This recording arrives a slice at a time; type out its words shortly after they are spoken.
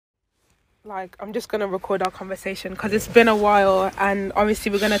like, I'm just gonna record our conversation because it's been a while, and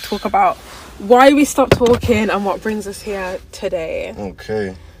obviously we're gonna talk about why we stopped talking and what brings us here today.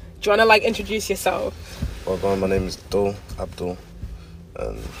 Okay. Do you wanna like introduce yourself? Well, my name is Abdul,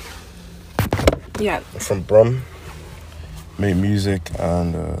 and Yeah. I'm from Brum. Make music,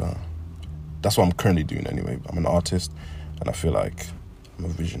 and that's what I'm currently doing anyway. I'm an artist, and I feel like I'm a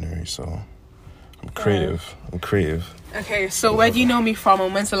visionary, so I'm creative. Okay, so where do you know me from,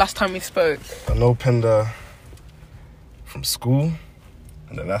 and when's the last time we spoke? I know Penda from school,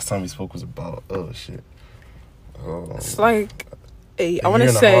 and the last time we spoke was about It's like I want a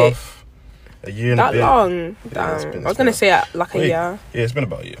to say a year and that a bit. long. Yeah, Damn. I was gonna say like a year. Yeah, it's been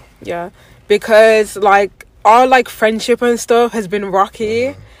about a year. Yeah, because like our like friendship and stuff has been rocky.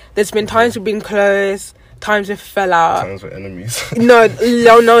 Mm-hmm. There's been times we've been close, times we fell out. Times we're enemies. No,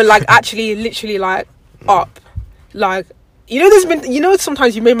 like actually, literally, like up, like there's been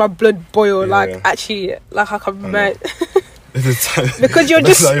sometimes you made my blood boil. Yeah. Like actually, like I met because you're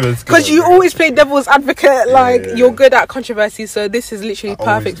just because you always play devil's advocate. Like you're good at controversy, so this is literally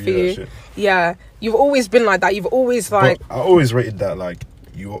perfect for you. Yeah, you've always been like that. You've always like. But I always rated that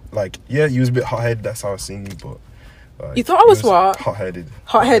you was a bit hot-headed. That's how I seen you, but. Like, you thought I was what? Hot-headed.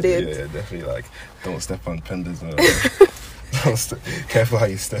 Yeah, definitely. Like, don't step on Penda's. Careful how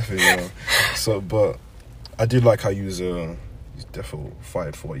you step in. So, but I did like how you was definitely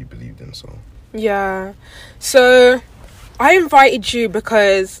fired for what you believed in. So. Yeah. So, I invited you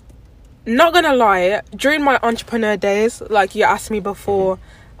because, not gonna lie, during my entrepreneur days, like you asked me before,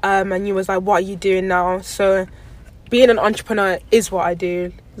 and you was like, "What are you doing now?" So, being an entrepreneur is what I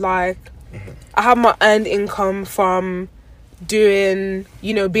do. Like. I have my earned income from doing,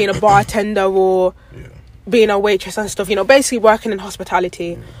 being a bartender or being a waitress and stuff, basically working in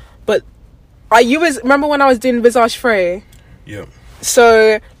hospitality. But remember when I was doing Visage Frey? Yeah.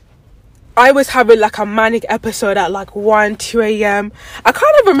 So I was having like a manic episode at like 1, 2 a.m. I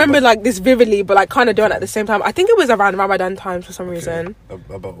kind of remember like this vividly, but like kind of don't at the same time. I think it was around Ramadan time for some reason.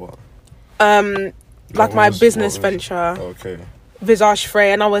 About what? Like my business venture. Okay. Visage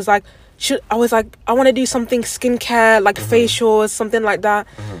Frey, and I was like, I want to do something skincare, like facials, something like that.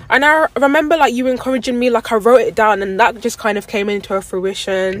 And I remember like you encouraging me, like I wrote it down, and that just kind of came into a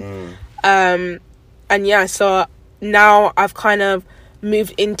fruition. And yeah, so now I've kind of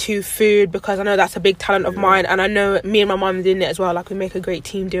moved into food because I know that's a big talent of mine, and I know me and my mum doing it as well. Like we make a great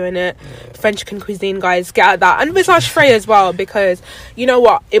team doing it. French cuisine, guys, get at that, and Visage Frey as well, because you know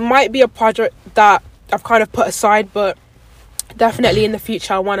what, it might be a project that I've kind of put aside, but definitely in the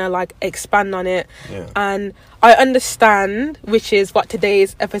future I want to like expand on it. And I understand, which is what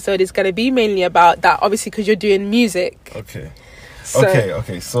today's episode is going to be mainly about, that obviously because you're doing music.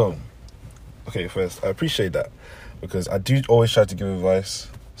 So first I appreciate that, because I do always try to give advice,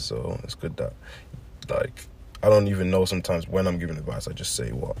 so it's good that like I don't even know sometimes when I'm giving advice. I just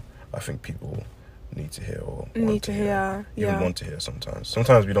say what I think people need to hear or want to hear.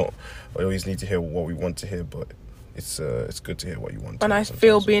 Sometimes we don't always need to hear what we want to hear, but it's good to hear what you want. And I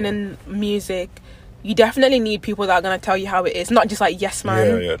feel being in music, you definitely need people that are going to tell you how it is, not just like yes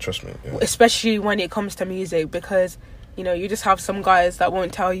man. Yeah, trust me. Yeah. Especially when it comes to music, because you just have some guys that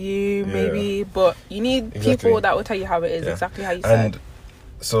won't tell you maybe, but you need people that will tell you how it is, exactly how you said. And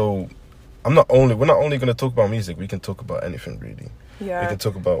so we're not only going to talk about music, we can talk about anything really. Yeah. We can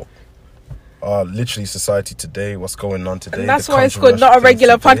talk about literally society today, what's going on today. And that's why it's good, not a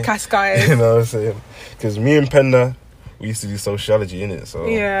regular podcast, guys. You know what I'm saying? Because me and Penda, we used to do sociology in it, so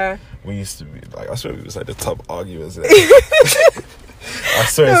we used to be like, I swear we was like the top arguers. I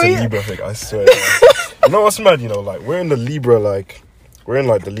swear it's a Libra thing. I swear. You know what's mad? Like we're in the Libra,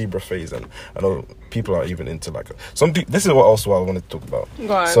 the Libra phase, and I know people are even into like some people. This is what I wanted to talk about.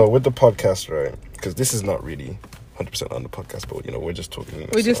 Go on. So with the podcast, right? Because this is not really 100% on the podcast, but we're just talking.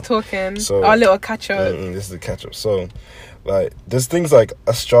 Just talking. So our little catch up. This is a catch up. So, like, there's things like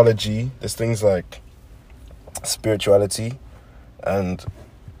astrology. There's things like spirituality and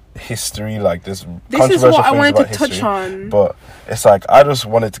history. Like, this is what I wanted to touch on. But it's like I just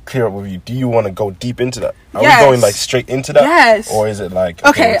wanted to clear up with you. Do you want to go deep into that? Are we going like straight into that? Yes. Or is it like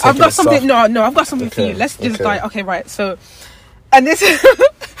okay? I've got something. No, I've got something for you. Let's just like right. So, and this.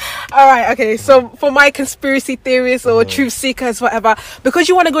 All right, okay, so for my conspiracy theorists or truth seekers, whatever, because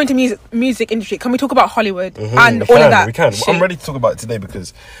you want to go into music industry, can we talk about Hollywood and all of that? We can. Shit. I'm ready to talk about it today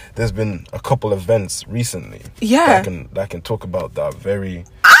because there's been a couple events recently that I can talk about that are very...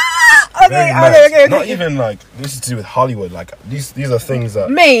 Okay. Not even like this is to do with Hollywood. Like these are things that...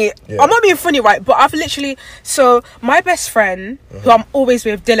 Mate, I'm not being funny, right? But I've literally... So my best friend, who I'm always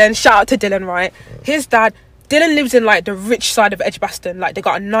with, Dylan, shout out to Dylan, right? His dad Dylan lives in like the rich side of Edgbaston. Like they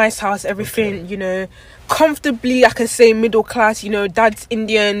got a nice house, everything, you know, comfortably, I can say middle class, you know, dad's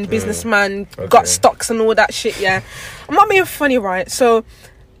Indian, businessman, got stocks and all that shit, yeah. I'm not being funny, right? So,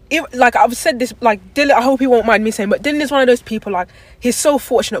 like I've said this, like Dylan, I hope he won't mind me saying, but Dylan is one of those people, like, he's so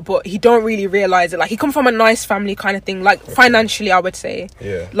fortunate, but he don't really realise it. Like, he come from a nice family kind of thing, like, financially, I would say.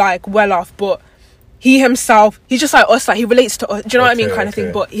 Yeah. Like, well off, but he himself, he's just like us, like he relates to us, do you know what I mean, kind of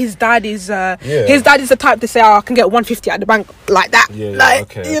thing. But his dad is his dad is the type to say, oh, I can get 150 at the bank like that,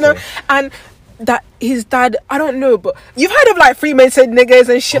 you know. And that his dad, I don't know, but you've heard of like Freemason niggas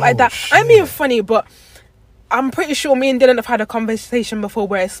and shit like that. I'm being funny, but I'm pretty sure me and Dylan have had a conversation before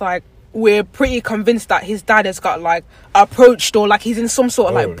where it's like we're pretty convinced that his dad has got like approached, or like he's in some sort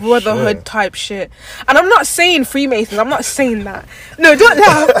of like brotherhood type shit. And I'm not saying Freemasons, I'm not saying that. No, don't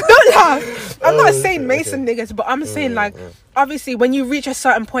laugh. I'm not saying Mason niggas, but I'm saying like obviously when you reach a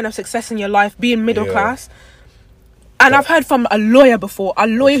certain point of success in your life, being middle class. And I've heard from a lawyer before,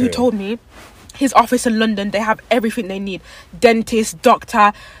 who told me his office in London, they have everything they need: dentist,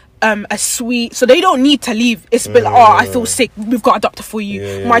 doctor, a suite, so they don't need to leave. It's been like, oh, I feel sick, we've got a doctor for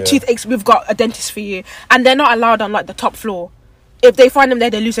you. My tooth aches, we've got a dentist for you. And they're not allowed on like the top floor. If they find them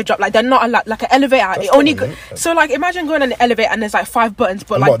there, they lose their job. Like they're not allowed, like an elevator. It only so like imagine going on the elevator and there's like 5 buttons,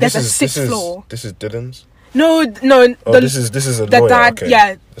 but like there's a 6th floor. This is Dylan's. No. This is a lawyer. The dad,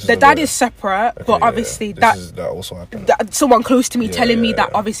 okay. The dad is separate, but obviously that also happened. Someone close to me telling me that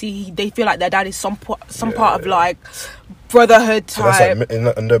obviously they feel like their dad is some part of like brotherhood type. So that's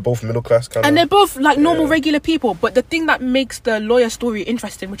like, and they're both middle class kind of. And they're both like normal, regular people. But the thing that makes the lawyer story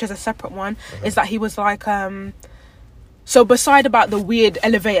interesting, which is a separate one, is that he was like, so beside about the weird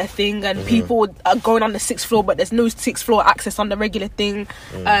elevator thing and people are going on the 6th floor, but there's no 6th floor access on the regular thing,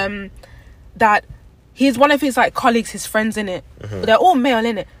 that he's one of his like colleagues, his friends in it. They're all male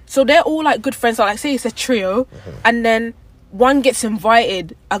in it, so they're all like good friends. So, like say it's a trio, and then one gets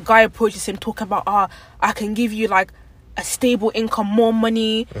invited. A guy approaches him talking about, I can give you like a stable income, more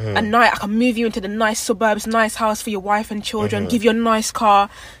money, a night. I can move you into the nice suburbs, nice house for your wife and children, give you a nice car,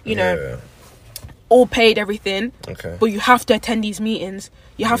 you know, all paid, everything. But you have to attend these meetings.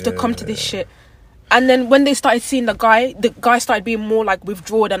 You have to come to this shit. And then when they started seeing the guy started being more like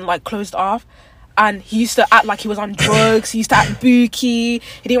withdrawn and like closed off. And he used to act like he was on drugs. He used to act booky.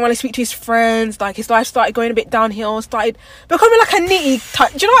 He didn't want to speak to his friends. Like, his life started going a bit downhill. Started becoming like a nitty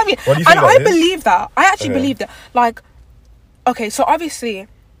type. Do you know what I mean? What do you think and I believe that. I actually believe that. Like, okay, so obviously,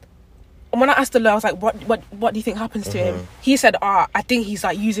 when I asked the lawyer, I was like, what do you think happens to him? He said, I think he's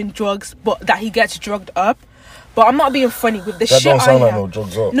like using drugs, but that he gets drugged up. But I'm not being funny with the shit. That don't sound like no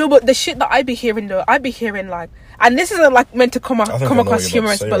drugs up. No, but the shit that I be hearing though, I be hearing like, and this isn't like meant to come across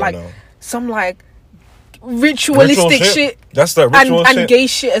humorous, but like some like ritualistic shit. That's that ritual shit and gay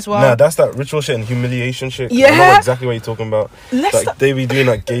shit as well. Nah, that's that ritual shit and humiliation shit. Yeah, I know exactly what you're talking about. Like they be doing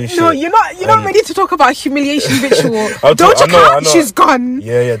that gay shit. No, you're not ready to talk about humiliation ritual. Doja Cat, she's gone.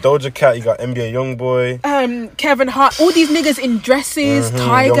 Yeah, Doja Cat. You got NBA YoungBoy, Kevin Hart. All these niggas in dresses.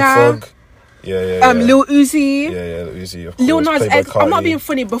 Tiger. Young Thug. Yeah. Lil Uzi. Yeah, Lil Uzi. Of course. Lil Nas X. I'm not being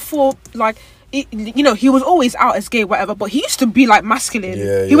funny. Before, like, you know, he was always out as gay, whatever, but he used to be like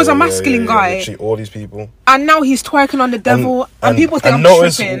masculine. He was a masculine guy. Literally all these people. And now he's twerking on the devil, and people think I'm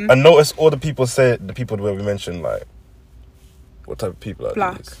tripping. And notice all the people say, the people where we mentioned, like, what type of people are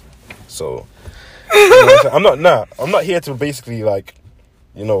black. These? So, you know, I'm not here to basically, like,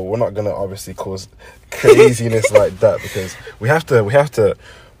 you know, we're not gonna obviously cause craziness like that, because we have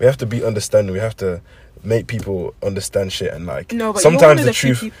to be understanding. We have to make people understand shit, and like sometimes the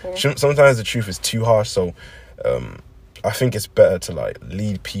truth is too harsh. So I think it's better to like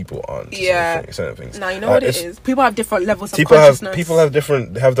lead people on certain things. Now you know what it is. People have different levels of consciousness. People have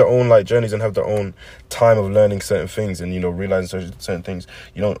different. They have their own like journeys and have their own time of learning certain things, and you know, realizing certain things.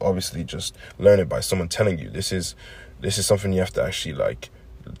 You don't obviously just learn it by someone telling you. This is something you have to actually like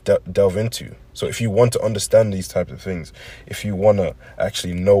delve into. So if you want to understand these types of things, if you want to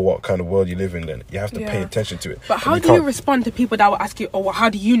actually know what kind of world you live in, then you have to pay attention to it. But how do you respond to people that will ask you, oh, well, how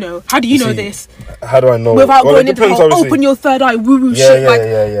do you know? How do you know this? How do I know? Without going into the whole open your third eye woo-woo shit.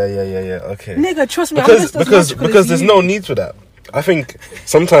 Yeah. Okay. Nigga, trust me. Because there's no need for that. I think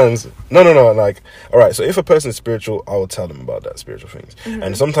sometimes, no, like, all right, so if a person is spiritual, I will tell them about that spiritual things.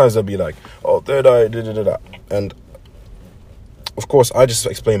 And sometimes they'll be like, oh, third eye, da. And of course, I just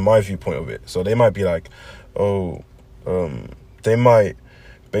explain my viewpoint of it. So they might be like, they might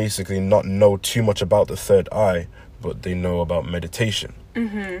basically not know too much about the third eye, but they know about meditation.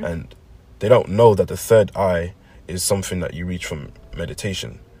 And they don't know that the third eye is something that you reach from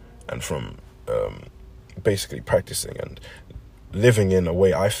meditation and from basically practicing and living in a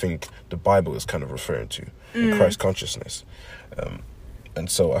way I think the Bible is kind of referring to. in Christ consciousness. And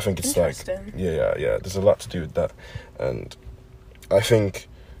so I think it's like, yeah, there's a lot to do with that. And I think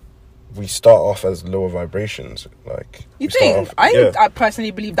we start off as lower vibrations. Like, you think? I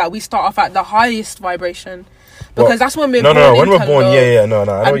personally believe that we start off at the highest vibration. Because that's when we're born. No, when we're born, I know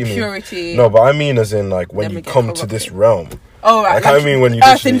what you mean. Purity. No, but I mean as in, like, when you come to this realm. Oh, right. Like I mean when you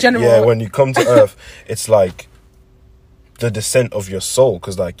Earth in general. Yeah, when you come to Earth, it's like the descent of your soul,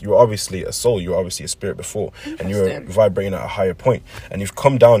 because like you're obviously a soul, you're obviously a spirit before, and you're vibrating at a higher point, and you've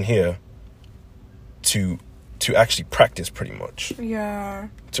come down here to actually practice pretty much. Yeah.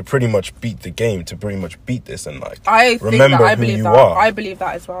 To pretty much beat the game, to pretty much beat this, and like I believe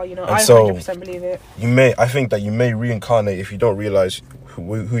that as well. You know, and I 100% believe it. I think that you may reincarnate if you don't realize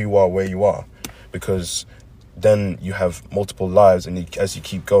who you are, where you are, because then you have multiple lives, and as you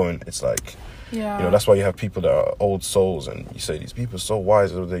keep going, it's like, that's why you have people that are old souls, and you say these people are so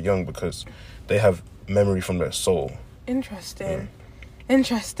wise as they're young because they have memory from their soul. Interesting.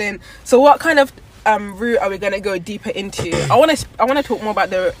 So what kind of route are we gonna go deeper into? I want to talk more about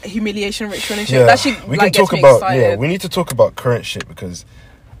the humiliation ritual and shit. Yeah, that shit we like can gets talk me about excited. we need to talk about current shit, because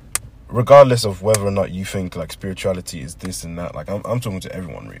regardless of whether or not you think like spirituality is this and that, like I'm talking to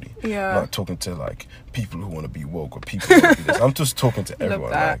everyone really. Yeah. I'm not talking to like people who want to be woke or people who want to be this. I'm just talking to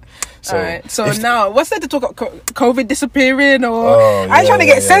everyone. Like, so alright. So now, what's there to talk about? COVID disappearing, or I'm trying to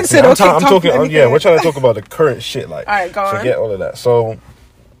get censored? I'm talking. We're trying to talk about the current shit. Like, alright, go forget all of that. So,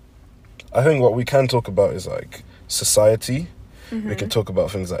 I think what we can talk about is like society. Mm-hmm. We can talk about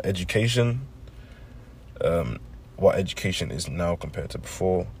things like education. What education is now compared to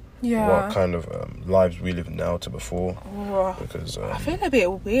before. Yeah. What kind of lives we live now to before. Because I feel a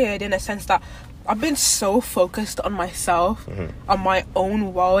bit weird in a sense that I've been so focused on myself, on my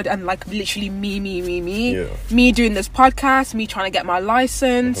own world, and like literally me. Yeah. Me doing this podcast, me trying to get my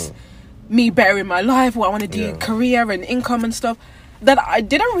license, me bettering my life, what I want to do, career and income and stuff, that I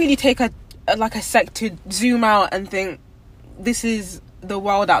didn't really take a sec to zoom out and think this is the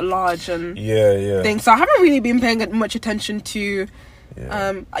world at large and things. So I haven't really been paying much attention to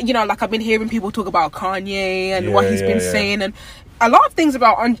like I've been hearing people talk about Kanye and what he's been saying, and a lot of things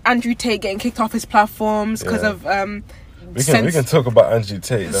about Andrew Tate getting kicked off his platforms because of we can talk about Andrew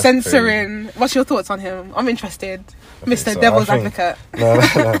Tate. That's censoring. Crazy. What's your thoughts on him? I'm interested, okay, Mr. Devil's Advocate. No.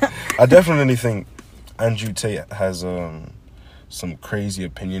 I definitely think Andrew Tate has some crazy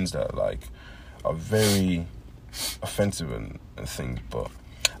opinions that like are very offensive and things, but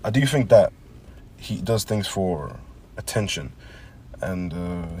I do think that he does things for attention.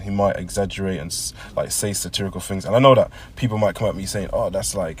 And he might exaggerate and like say satirical things, and I know that people might come at me saying, "Oh,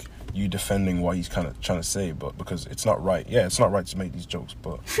 that's like you defending what he's kind of trying to say," but because it's not right. Yeah, it's not right to make these jokes,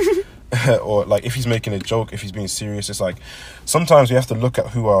 but or like if he's making a joke, if he's being serious, it's like sometimes we have to look at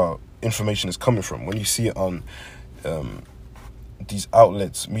who our information is coming from. When you see it on these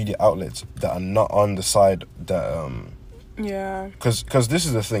outlets, media outlets that are not on the side that because this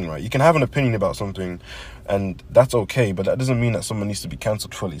is the thing, right? You can have an opinion about something, and that's okay, but that doesn't mean that someone needs to be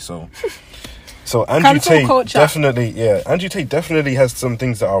cancelled fully. So Andrew Tate definitely has some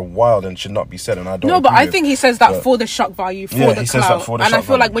things that are wild and should not be said, and I don't. No, but I think he says that for the shock value, for the clout, and I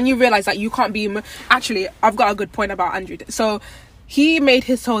feel like when you realize that you can't be. Actually, I've got a good point about Andrew Tate. So he made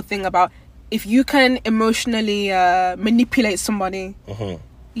his whole thing about if you can emotionally manipulate somebody.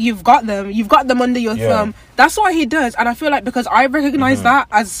 You've got them under your thumb. That's what he does, and I feel like because I recognize that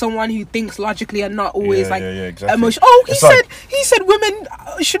as someone who thinks logically and not always exactly. Emotion. Oh, he said women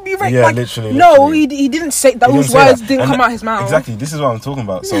should be raped. Yeah, like, literally. No, he didn't say that. Those words didn't come out his mouth. Exactly. This is what I'm talking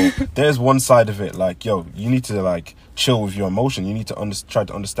about. So there's one side of it, like, yo, you need to like chill with your emotion. You need to try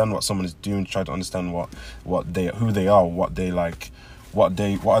to understand what someone is doing. Try to understand who they are, what they like, what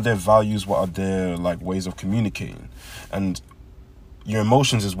are their values, what are their like ways of communicating, and your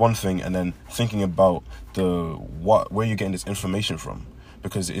emotions is one thing, and then thinking about where you're getting this information from,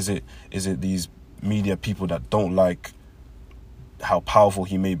 because is it these media people that don't like how powerful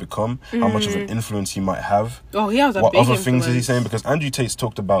he may become, how much of an influence he might have. Oh, he has a what big other influence. Things is he saying? Because Andrew Tate's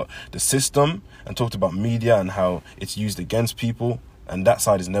talked about the system and talked about media and how it's used against people, and that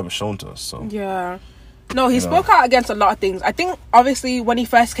side is never shown to us. So no, he spoke out against a lot of things. I think obviously when he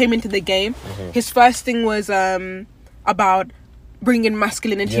first came into the game, his first thing was about bringing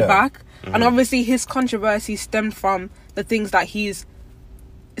masculinity back, and obviously his controversy stemmed from the things that he's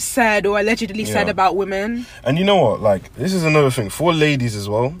said or allegedly said about women. And you know what, like, this is another thing for ladies as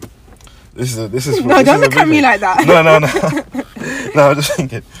well. This is no, don't look at me like that. No, I'm just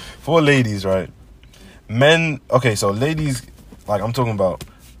thinking for ladies, right? Men, okay, so ladies, like I'm talking about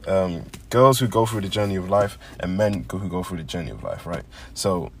girls who go through the journey of life and men who go through the journey of life, right?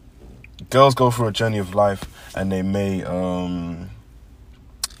 So girls go through a journey of life and they may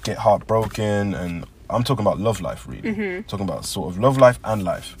get heartbroken, and I'm talking about love life, really. Talking about sort of love life and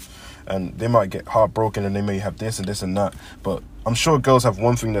life. And they might get heartbroken and they may have this and this and that. But I'm sure girls have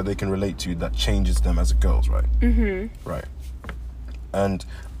one thing that they can relate to that changes them as girls, right? Right. And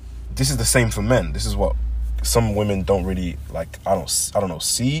this is the same for men. This is what some women don't really, like, I don't know,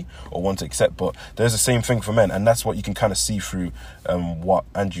 see or want to accept. But there's the same thing for men. And that's what you can kind of see through what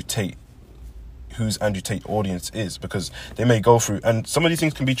Andrew Tate, whose Andrew Tate audience is. Because they may go through, and some of these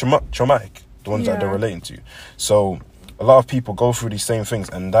things can be traumatic, the ones that they're relating to. So a lot of people go through these same things,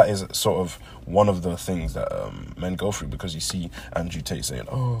 and that is sort of one of the things that men go through, because you see Andrew Tate saying,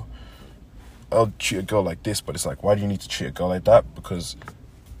 oh, I'll treat a girl like this, but it's like, why do you need to treat a girl like that? Because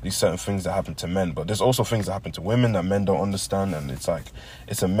these certain things that happen to men, but there's also things that happen to women that men don't understand, and it's like,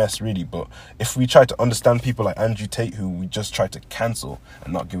 it's a mess, really. But if we try to understand people like Andrew Tate, who we just try to cancel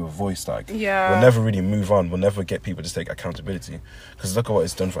and not give a voice, like, we'll never really move on. We'll never get people to take accountability, because look at what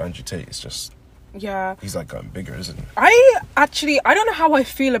it's done for Andrew Tate. It's just... he's like gotten bigger, isn't he? I don't know how I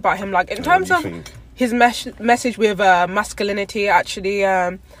feel about him, like, in terms of his message with masculinity. Actually,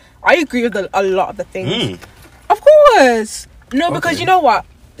 I agree with a lot of the things. Of course. No, because you know what,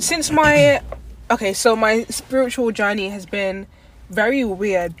 since my spiritual journey has been very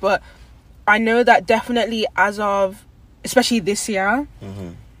weird, but I know that definitely as of, especially this year,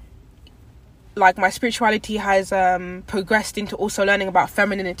 like, my spirituality has progressed into also learning about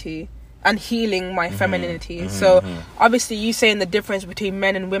femininity and healing my femininity. So obviously you saying the difference between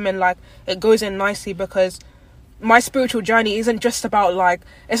men and women, like, it goes in nicely, because my spiritual journey isn't just about, like,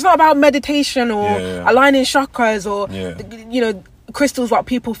 it's not about meditation or aligning chakras or you know, crystals, what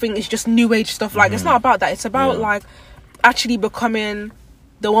people think is just new age stuff. Like, it's not about that. It's about like actually becoming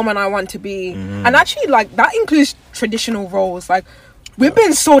the woman I want to be. And actually, like, that includes traditional roles. Like, we've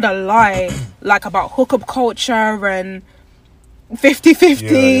been sold a lie, like, about hookup culture and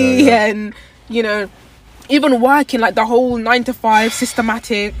 50-50 and, you know, even working, like, the whole 9 to 5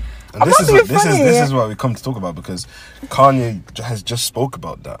 systematic. And this is what we come to talk about, because Kanye has just spoke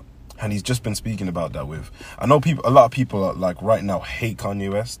about that, and he's just been speaking about that with, I know a lot of people are, like, right now hate Kanye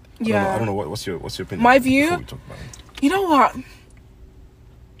West. I don't know what's your opinion? My view, you know what?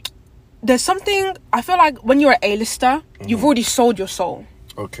 There's something, I feel like when you're an A-lister, you've already sold your soul.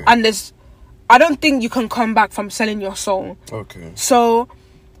 Okay. And I don't think you can come back from selling your soul. Okay. So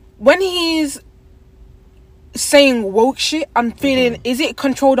when he's saying woke shit, I'm feeling, is it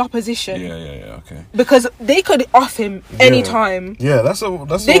controlled opposition? Yeah, okay. Because they could off him anytime. Yeah, that's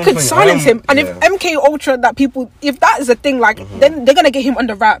they could silence him. And if MK Ultra, if that is a thing, like, then they're gonna get him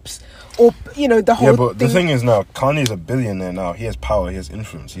under wraps, or, you know, the whole Yeah, but thing. the thing is, now Kanye's a billionaire now. He has power, he has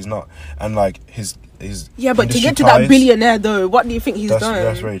influence. He's not, and like his but to get to that billionaire though, what do you think he's done?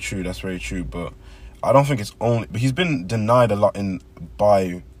 That's very true. But I don't think it's only. But he's been denied a lot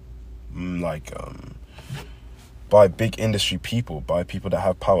by big industry people, by people that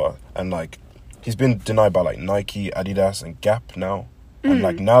have power, and like, he's been denied by, like, Nike, Adidas, and Gap now. And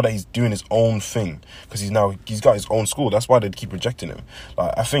like, now that he's doing his own thing, because he's got his own school, that's why they keep rejecting him.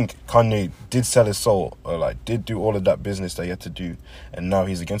 Like, I think Kanye did sell his soul, or like did do all of that business that he had to do, and now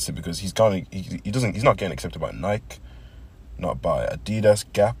he's against it because he's not getting accepted by Nike, not by Adidas,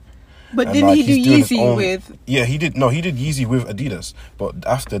 Gap. But and, didn't like, he do Yeezy with? Yeah, he did. No, he did Yeezy with Adidas, but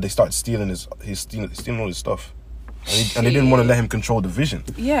after they started stealing stealing all his stuff. And they didn't want to let him control the vision.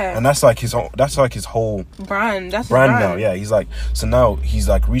 Yeah. And that's like his whole brand. That's brand now. Yeah. He's like, so now he's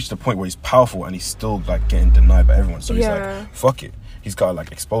like reached the point where he's powerful, and he's still like getting denied by everyone. So he's like, fuck it. He's got to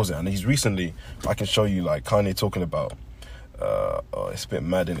like expose it. And he's recently, I can show you, like, Kanye talking about, it's a bit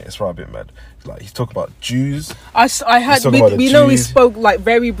mad, innit? It's probably a bit mad. Like, he's talking about Jews. I heard, we know we spoke like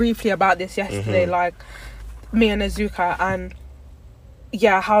very briefly about this yesterday, like me and Azuka, and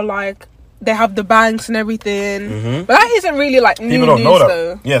how like, they have the banks and everything. But that isn't really like new news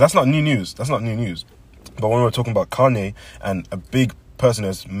though. Yeah, that's not new news. But when we're talking about Kanye and a big person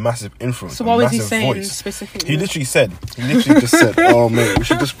has massive influence, so what was he saying specifically? He literally just said, oh man, we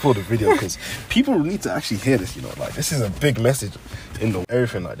should just pull the video, because people need to actually hear this, you know, like, this is a big message in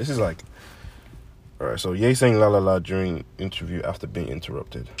everything. Like, this is like, alright, so Ye saying la la la during interview after being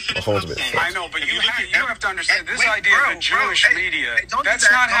interrupted. My phone's a bit fucked. I know, but you have to understand this idea of the Jewish media.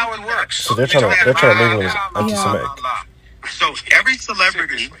 That's not how it works. So they're trying to label him as anti-Semitic. So every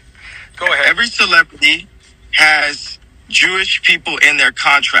celebrity, go ahead. Every celebrity has Jewish people in their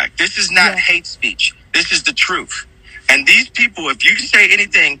contract. This is not hate speech. This is the truth. And these people, if you say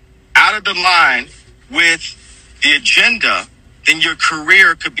anything out of the line with the agenda then your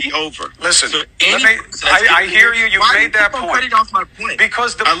career could be over. Listen, So I hear you. You made that point. Cutting off my point.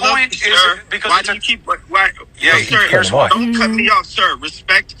 Because the point is, because why do you keep? Why? Yeah, sir, here's why. Don't cut me off, sir.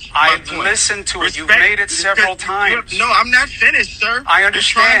 Respect. I've listened to it. You've made it several times. No, I'm not finished, sir. I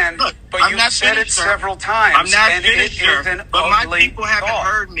understand, but I'm you've not said finished, it sir. several times. I'm not and finished, it sir. is an But my ugly people haven't thought.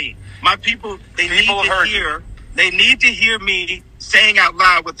 heard me. My people, they People need to heard hear. They need to hear me saying out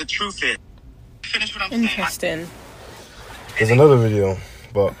loud what the truth is. Finish what I'm saying. Interesting. There's another video,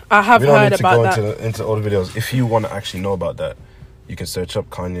 but I have we don't heard need to about go that. into all the videos. If you want to actually know about that, you can search up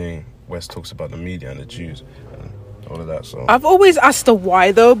Kanye West talks about the media and the Jews and all of that. So I've always asked the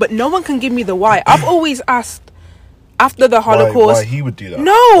why though, but no one can give me the why. I've always asked after the Holocaust. why he would do that?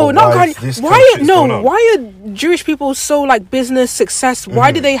 No, Or not why Kanye. this kind Why? of shit's going on? Why are Jewish people so like business success?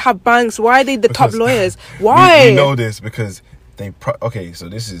 Why do they have banks? Why are they the top Because lawyers? Why? we know this because they. Okay, so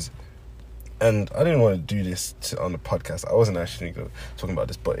this is. And I didn't want to do this on the podcast. I wasn't actually talking about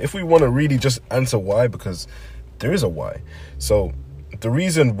this. But if we want to really just answer why, because there is a why. So the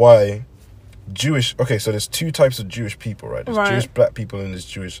reason why Jewish... Okay, so there's two types of Jewish people, right? There's Jewish black people and there's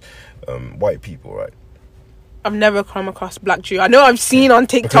Jewish white people, right? I've never come across black Jew. I know I've seen on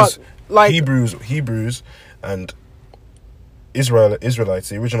TikTok. Because like Hebrews and Israelites,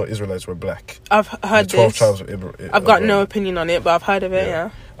 the original Israelites were black. I've heard the 12 this. tribes of I've got no opinion on it, but I've heard of it,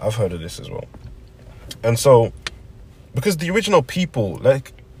 yeah. I've heard of this as well. And so, because the original people,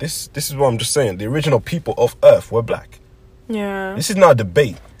 like, this is what I'm just saying, the original people of Earth were black. Yeah. This is not a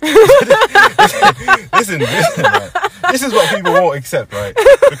debate. Listen, man. This is what people won't accept, right?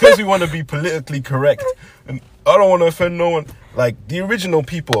 Because we want to be politically correct. And I don't want to offend no one. Like, the original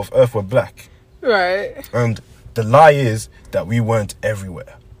people of Earth were black. Right. And the lie is that we weren't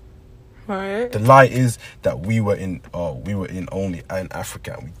everywhere. Right. The lie is that we were in only in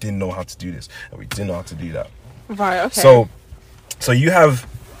Africa. And we didn't know how to do this, and we didn't know how to do that. Right. Okay. So you have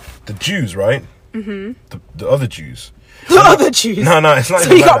the Jews, right? Mm-hmm. The other Jews. The other Jews. No, it's not.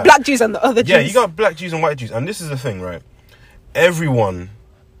 So you got black Jews and the other Jews. Yeah, you got black Jews and white Jews, and this is the thing, right? Everyone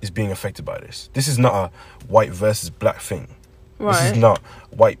is being affected by this. This is not a white versus black thing. Right. This is not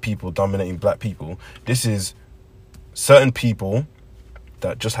white people dominating black people. This is certain people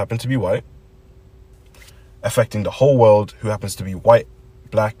that just happen to be white affecting the whole world who happens to be white,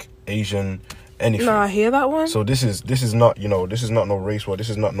 black, Asian, anything. No, I hear that one. So this is not, this is not no race war. This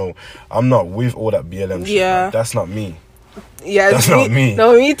is not no, I'm not with all that BLM shit. Yeah. Man. That's not me. Yeah, That's not me.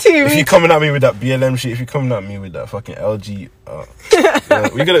 No, me too. If you're coming at me with that BLM shit, if you're coming at me with that fucking LG,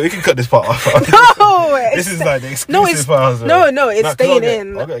 we can cut this part off. No, this is like the exclusive part. No, it's staying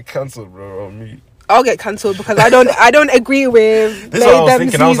in. I'll get cancelled, bro. On me. I'll get cancelled because I don't agree with this is what I was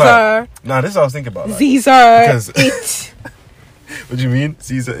thinking. I was like, nah, this is what I was thinking about. Like, Caesar, it. What do you mean,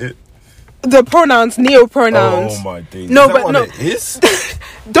 Caesar? It. The pronouns, neo-pronouns. Oh my days. No, is that but what no. It is?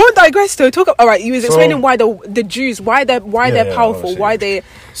 Don't digress though. All right, you was explaining why the Jews, why they're powerful, obviously. why they.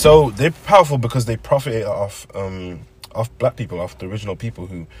 So they're powerful because they profited off black people, off the original people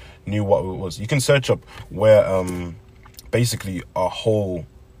who knew what it was. You can search up where basically our whole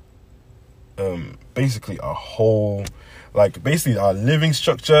our living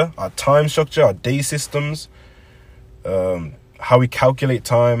structure, our time structure, our day systems, how we calculate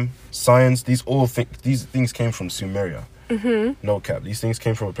time, science, these things came from Sumeria. Mm-hmm. No cap. These things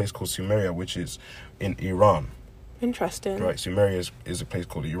came from a place called Sumeria, which is in Iran. Interesting. Right, Sumeria is a place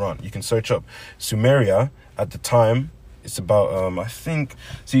called Iran. You can search up Sumeria at the time. It's about, I think,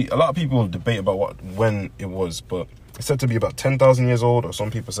 see, a lot of people debate about when it was, but it's said to be about 10,000 years old, or some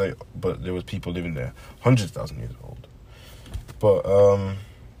people say, but there was people living there 100,000 years old. But,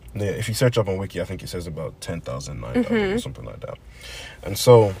 yeah, if you search up on Wiki, I think it says about 10,000, 9,000, or something like that. And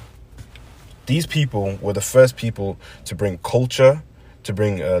so, these people were the first people to bring culture, to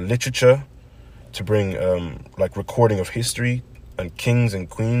bring literature, to bring like recording of history and kings and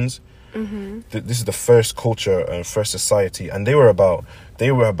queens. Mm-hmm. This is the first culture and first society, and they were about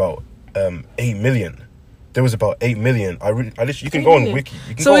 8 million. There was about 8 million. You can go on Wiki.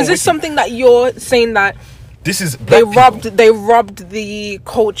 So is this something that you're saying that this is they robbed the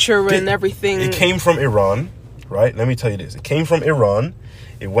culture and everything? It came from Iran, right? Let me tell you this. It came from Iran.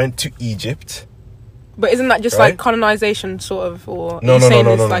 It went to Egypt. But isn't that just like colonization, sort of? Or No.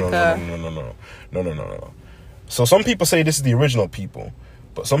 So some people say this is the original people,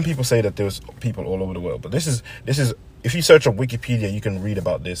 but some people say that there's people all over the world. But this is if you search on Wikipedia, you can read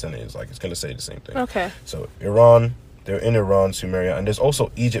about this, and it's going to say the same thing. Okay. So Iran, they're in Iran, Sumeria, and there's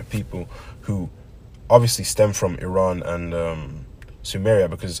also Egypt people who obviously stem from Iran and Sumeria,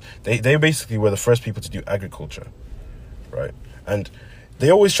 because they basically were the first people to do agriculture, right? And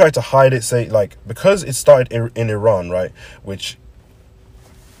they always try to hide it, say, like, because it started in Iran, right, which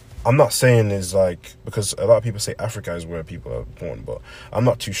I'm not saying is, like, because a lot of people say Africa is where people are born, but I'm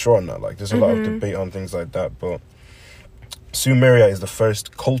not too sure on that. Like, there's a lot of debate on things like that, but Sumeria is the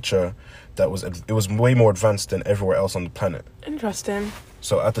first culture that was way more advanced than everywhere else on the planet. Interesting.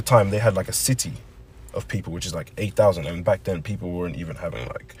 So at the time, they had, like, a city of people, which is, like, 8,000, and back then, people weren't even having,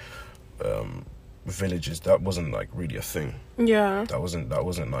 like, villages. That wasn't, like, really a thing. Yeah. That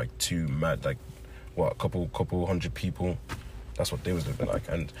wasn't like too mad, like, what, a couple hundred people. That's what they was living like.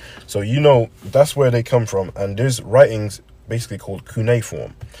 And so, that's where they come from. And there's writings basically called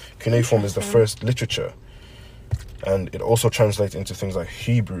cuneiform. Cuneiform is the first literature, and it also translates into things like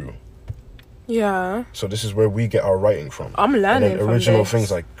Hebrew. Yeah. So this is where we get our writing from. I'm learning. And then original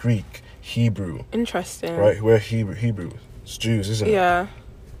things like Greek, Hebrew. Interesting. Right? We're Hebrew. It's Jews, isn't it? Yeah.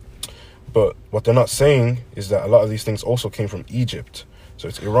 But what they're not saying is that a lot of these things also came from Egypt. So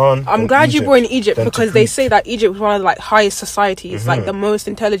it's Iran. I'm glad you brought in Egypt, because they say that Egypt was one of the, like, highest societies, like the most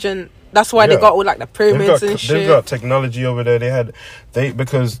intelligent. That's why they got all, like, the pyramids and shit. They've got technology over there.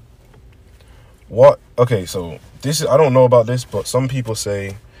 So this is, I don't know about this, but some people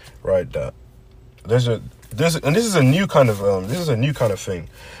say, right, that and this is a new kind of thing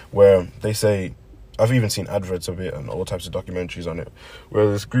where they say, I've even seen adverts of it and all types of documentaries on it, where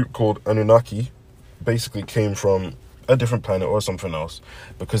this group called Anunnaki basically came from a different planet or something else,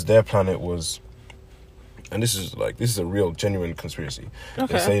 because their planet was, and this is a real genuine conspiracy.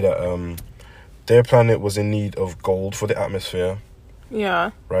 Okay. They say that their planet was in need of gold for the atmosphere. Yeah.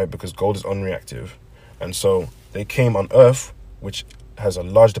 Right, because gold is unreactive, and so they came on Earth, which has a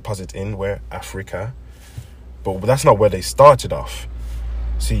large deposit in Africa, but that's not where they started off.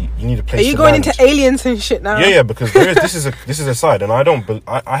 See, you need a place. Are you going into aliens and shit now? Yeah, because this is a side, and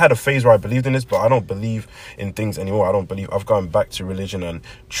I had a phase where I believed in this, but I don't believe in things anymore. I've gone back to religion and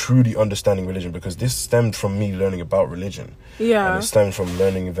truly understanding religion, because this stemmed from me learning about religion. Yeah, and it stemmed from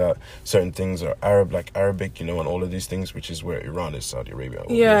learning that certain things are Arabic, and all of these things, which is where Iran is, Saudi Arabia.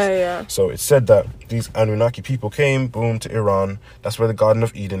 Yeah. So it said that these Anunnaki people came, boom, to Iran. That's where the Garden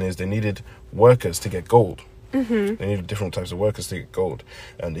of Eden is. They needed workers to get gold. They needed different types of workers to get gold,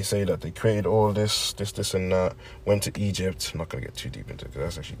 and they say that they created all this and that. Went to Egypt. I'm not gonna get too deep into it,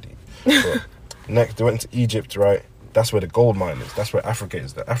 because that's actually deep. But next, they went to Egypt. Right, that's where the gold mine is. That's where Africa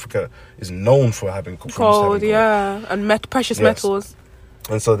is. That Africa is known for having gold. Yeah, and precious metals.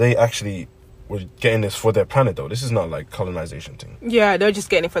 And so they actually were getting this for their planet, though. This is not like colonization thing. Yeah, they're just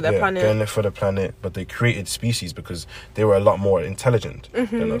getting it for their planet. Getting it for their planet, but they created species because they were a lot more intelligent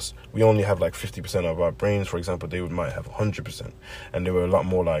than us. We only have like 50% of our brains, for example. They might have 100%, and they were a lot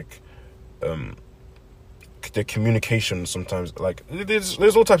more like their communication sometimes. Like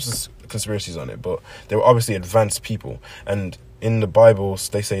there's all types of conspiracies on it, but they were obviously advanced people. And in the Bibles,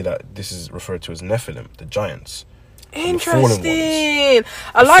 they say that this is referred to as Nephilim, the giants. Interesting.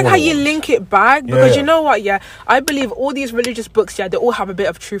 I like how you link it back, because you know what, I believe all these religious books, they all have a bit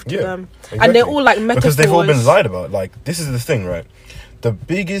of truth to them. Exactly. And they're all like metaphors. Because they've all been lied about. Like, this is the thing, right? The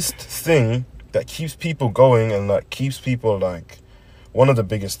biggest thing that keeps people going, and that keeps people, like, one of the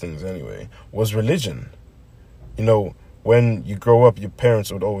biggest things anyway, was religion. When you grow up, your parents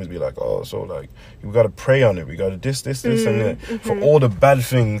would always be like, oh, so like, we got to pray on it, we got to this and that, for all the bad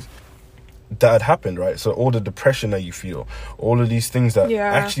things that had happened, right? So all the depression that you feel, all of these things that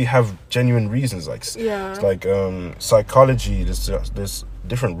actually have genuine reasons, like it's like psychology. There's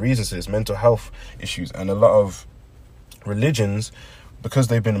different reasons to this, mental health issues, and a lot of religions, because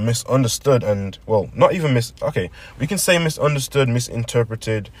they've been misunderstood, and not even we can say misunderstood,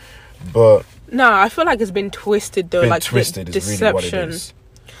 misinterpreted, but I feel like it's been twisted though. Like twisted is deception. Really what it is.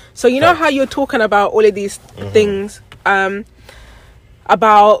 So know how you're talking about all of these things,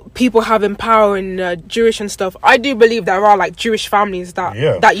 about people having power in Jewish and stuff. I do believe there are like Jewish families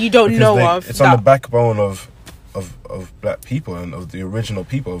that you don't know of. It's on the backbone of black people and of the original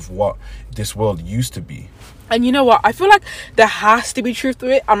people of what this world used to be. And you know what? I feel like there has to be truth to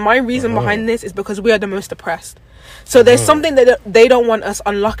it. And my reason behind this is because we are the most oppressed. So there's something that they don't want us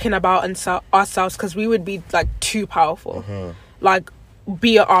unlocking about ourselves, because we would be like too powerful. Like,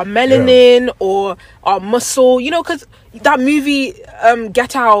 be it our melanin or our muscle, because that movie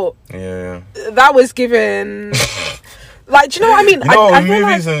Get Out, that was given like, do you know what I mean? I feel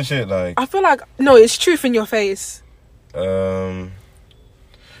movies and shit, like, I feel like it's truth in your face. I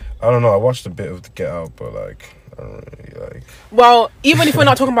don't know, I watched a bit of the Get Out, but like, I don't really like. Well, even if we're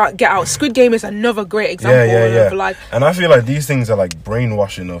not talking about Get Out, Squid Game is another great example of like. And I feel like these things are like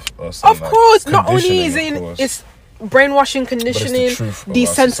brainwashing of us. Of course, not only is it's brainwashing, conditioning,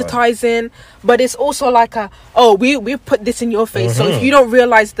 desensitizing, but it's also like we put this in your face, so if you don't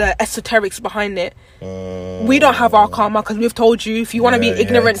realize the esoterics behind it, we don't have our karma, because we've told you. If you want to be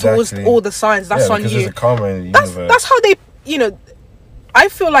ignorant towards all the signs, that's on you. There's a karma in the universe. That's how they, I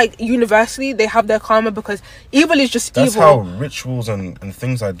feel like universally they have their karma, because evil is just evil. That's how rituals and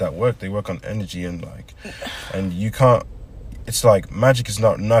things like that work. They work on energy, and you can't. It's like magic is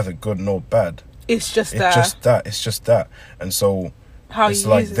neither good nor bad. It's just that. And so it's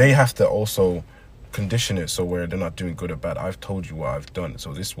like they have to also condition it so where they're not doing good or bad. I've told you what I've done,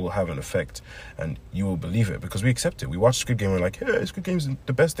 so this will have an effect, and you will believe it because we accept it. We watch Squid Game and we're like, yeah, Squid Game's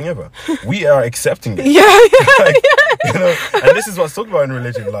the best thing ever. We are accepting it. And this is what's talked about in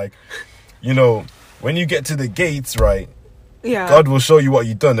religion. Like, when you get to the gates, right? Yeah. God will show you what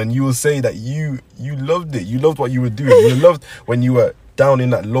you've done, and you will say that you loved it. You loved what you were doing. You loved when you were down in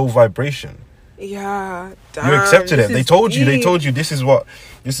that low vibration. Yeah, damn, you accepted it. They told you this is what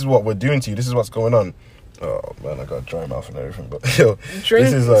we're doing to you. This is what's going on. Oh man, I got a dry mouth and everything. But drink,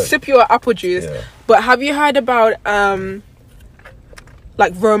 sip your apple juice. Yeah. But have you heard about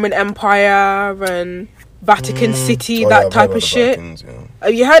like Roman Empire and Vatican City, that type of shit?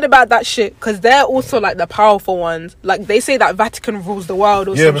 Have you heard about that shit? Because they're also like the powerful ones. Like they say that Vatican rules the world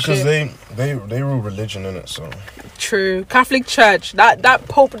or some shit. Yeah, because they rule religion in it. So true. Catholic Church, that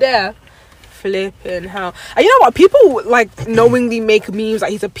Pope there. Flipping hell. And you know what? People like knowingly make memes like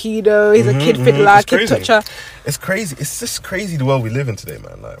he's a pedo, he's a kid fiddler, kid toucher. It's crazy. It's just crazy the world we live in today,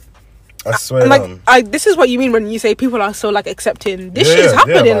 man. Like, I swear. This is what you mean when you say people are so like accepting. This shit is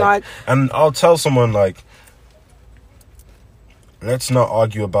happening. Like, and I'll tell someone like, let's not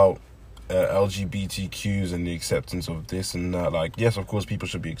argue about LGBTQs and the acceptance of this and that. Like, yes, of course, people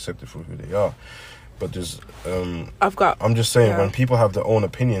should be accepted for who they are. But there's, I'm just saying, when people have their own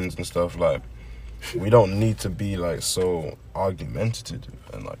opinions and stuff, like, we don't need to be like so argumentative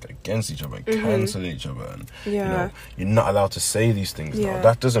and like against each other and canceling each other, and you're not allowed to say these things now.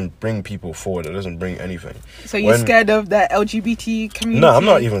 That doesn't bring people forward. It doesn't bring anything. So you're scared of the LGBT community? No, I'm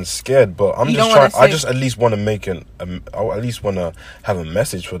not even scared, but I'm just trying. I just at least want to make I at least want to have a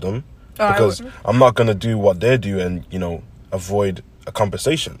message for them, because I'm not gonna do what they do and avoid a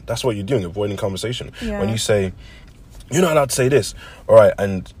conversation. That's what you're doing, avoiding conversation. When you say you're not allowed to say this, all right,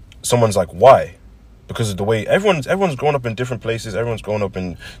 and someone's like, why? Because of the way everyone's grown up in different places, everyone's grown up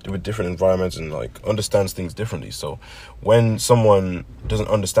with different environments and like understands things differently. So when someone doesn't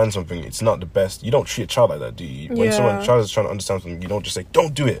understand something, it's not the best. You don't treat a child like that, do you? When a child is trying to understand something, you don't just say,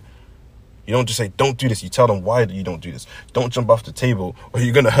 don't do it. You don't just say, don't do this. You tell them why you don't do this. Don't jump off the table or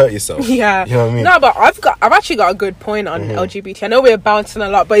you're going to hurt yourself. Yeah. You know what I mean? No, but I've actually got a good point on LGBT. I know we're bouncing a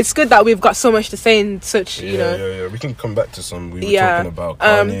lot, but it's good that we've got so much to say in such, Yeah. We can come back to some. We were talking about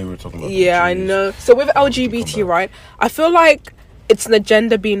Kanye, we were talking about... Yeah, I know. So with LGBT, right, I feel like it's an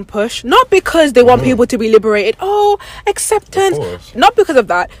agenda being pushed. Not because they want people to be liberated. Oh, acceptance. Not because of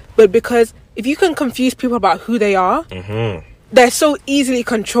that, but because if you can confuse people about who they are... they're so easily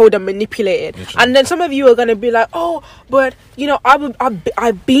controlled and manipulated. Literally. And then some of you are going to be like, oh, but,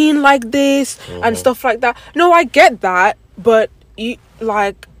 I've been like this and stuff like that. No, I get that. But,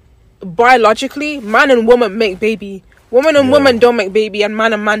 biologically, man and woman make baby. Woman and woman don't make baby, and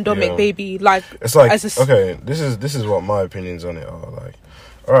man don't make baby. Like, it's like, okay, this is what my opinions on it are. Like,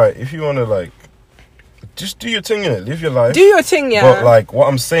 all right, if you want to, like, just do your thing in it. Live your life. Do your thing, yeah. But, like, what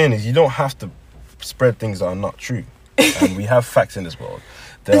I'm saying is you don't have to spread things that are not true. And we have facts in this world.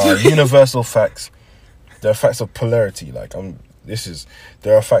 There are universal facts. There are facts of polarity. Like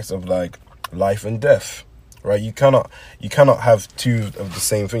there are facts of like life and death. Right? You cannot have two of the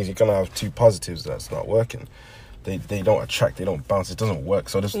same things. You cannot have two positives. That's not working. They don't attract. They don't bounce. It doesn't work.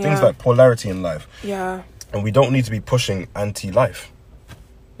 So there's things like polarity in life. Yeah. And we don't need to be pushing anti-life.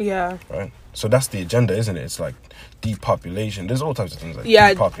 Yeah. Right. So that's the agenda, isn't it? It's like depopulation. There's all types of things like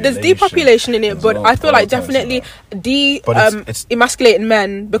depopulation. There's depopulation in it, but I feel like definitely emasculating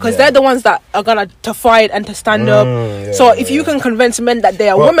men, because they're the ones that are gonna to fight and to stand up. So if you can convince men that they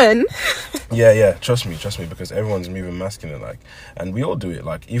are women, trust me, because everyone's moving masculine, like, and we all do it,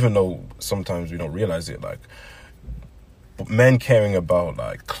 like, even though sometimes we don't realize it, like. Men caring about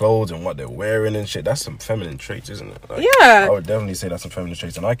like clothes and what they're wearing and shit, that's some feminine traits, isn't it? Like, I would definitely say that's some feminine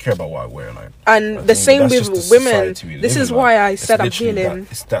traits, and I care about what I wear, and the same with women. This is why I said I'm feeling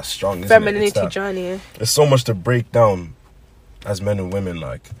it's that strong, femininity journey. There's so much to break down as men and women,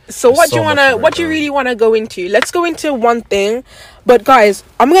 like. So what do you really want to go into? Let's go into one thing, but guys,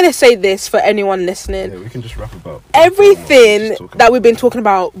 I'm gonna say this for anyone listening. Yeah, we can just wrap about everything that we've been talking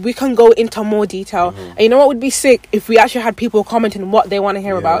about. We can go into more detail, and you know what would be sick if we actually had people commenting what they want to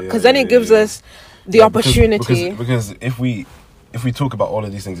hear about, because then it gives us the opportunity. Because if we talk about all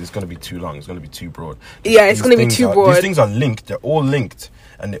of these things, it's going to be too long. It's going to be too broad. It's going to be too broad. These things are linked. They're all linked,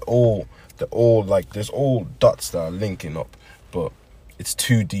 and they're all like there's all dots that are linking up, but it's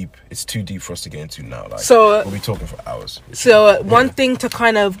too deep. It's too deep for us to get into now. Like, so we'll be talking for hours. So one thing to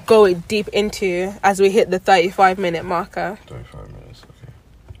kind of go deep into as we hit the 35-minute marker. 35 minutes, okay.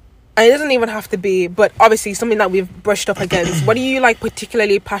 And it doesn't even have to be, but obviously something that we've brushed up against. What are you like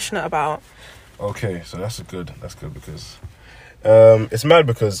particularly passionate about? Okay, so that's good because it's mad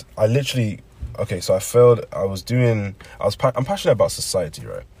because I literally. Okay, so I failed. I'm passionate about society,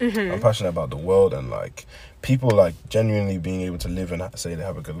 right? Mm-hmm. I'm passionate about the world and like people like genuinely being able to live and say they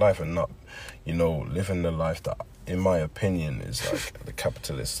have a good life and not, living the life that, in my opinion, is like the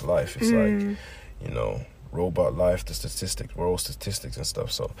capitalist life. It's like, robot life, the statistics. We're all statistics and stuff.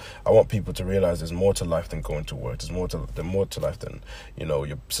 So I want people to realize there's more to life than going to work. There's more to life than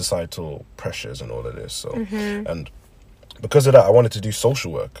your societal pressures and all of this. So and because of that, I wanted to do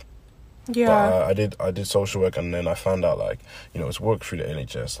social work. Yeah, but I did social work, and then I found out it's work through the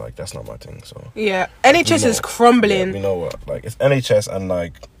NHS. Like that's not my thing. So NHS is crumbling. Yeah, what? Like it's NHS, and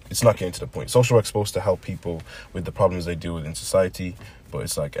like it's not getting to the point. Social work's supposed to help people with the problems they deal with in society, but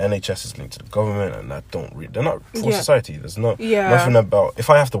it's like NHS is linked to the government, and that they're not for society. There's nothing about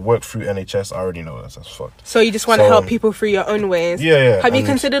if I have to work through NHS. I already know that's fucked. So you just want to help people through your own ways. Yeah. Have you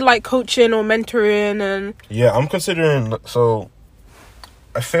considered like coaching or mentoring and? Yeah, I'm considering so.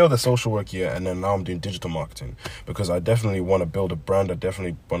 I failed at social work and then now I'm doing digital marketing because I definitely want to build a brand. I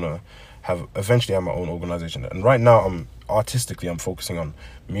definitely want to eventually have my own organization. And right now I'm focusing on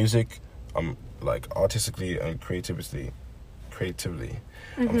music. I'm like artistically and creatively.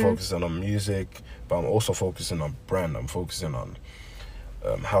 I'm focusing on music, but I'm also focusing on brand. I'm focusing on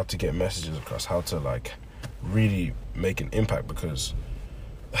how to get messages across, how to like really make an impact because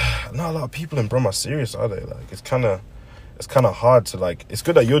not a lot of people in Brum are serious, are they? Like it's kind of hard to like. It's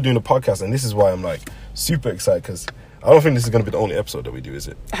good that you're doing a podcast, and this is why I'm like super excited because I don't think this is going to be the only episode that we do, is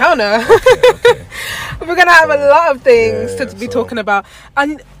it? Hell no. Okay. We're gonna have a lot of things to be talking about,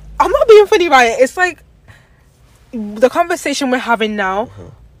 and I'm not being funny about it. It's like the conversation we're having now,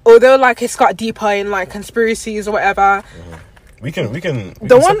 although like it's got deeper in like conspiracies or whatever. We can.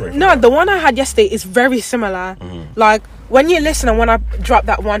 The one I had yesterday is very similar. Like when you listen and when I drop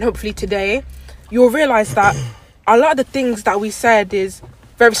that one, hopefully today, you'll realize that. A lot of the things that we said is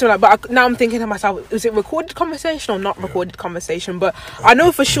very similar, but now I'm thinking to myself, is it recorded conversation or not recorded conversation? But I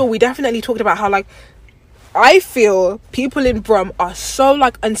know for sure we definitely talked about how like I feel people in Brum are so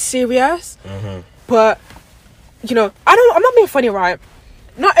like unserious, but I'm not being funny, right?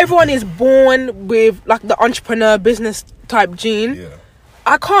 Not everyone is born with like the entrepreneur business type gene. Yeah.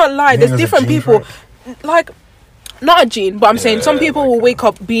 I can't lie. There's different people, like. Not a gene, but I'm saying some people will wake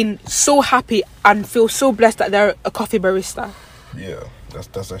up being so happy and feel so blessed that they're a coffee barista. Yeah,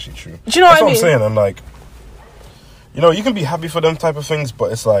 that's actually true. Do you know what I mean? That's what I'm saying. I'm like, you can be happy for them type of things,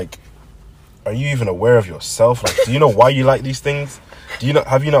 but it's like, are you even aware of yourself? Like, do you know why you like these things?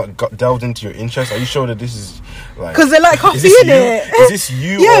 Have you not delved into your interest? Are you sure that this is like... Because they like coffee in it. Is this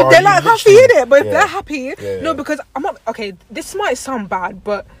you? Yeah, they like coffee in it, but if they're happy... No, because I'm not... Okay, this might sound bad,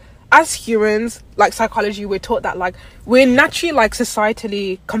 but... As humans, like psychology, we're taught that like we're naturally like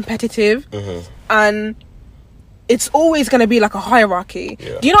societally competitive, and it's always going to be like a hierarchy.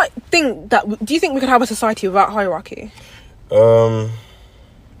 Yeah. Do you think we could have a society without hierarchy?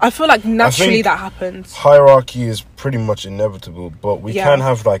 I feel like naturally that happens. Hierarchy is pretty much inevitable, but we can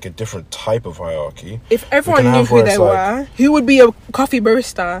have like a different type of hierarchy. If everyone knew who they were, who would be a coffee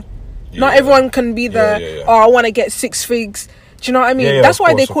barista? Not everyone can be I want to get 6 figs. Do you know what I mean? That's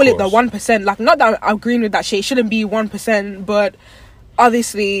why they call it the 1%. Like, not that I'm agreeing with that shit. It shouldn't be 1%, but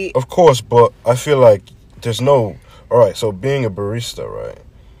obviously... Of course, but I feel like there's no... Alright, so being a barista, right?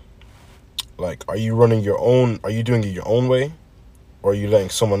 Like, are you running your own... Are you doing it your own way? Or are you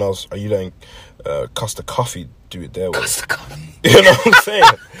letting someone else... Are you letting Costa Coffee do it their way? Costa Coffee. You know what I'm saying?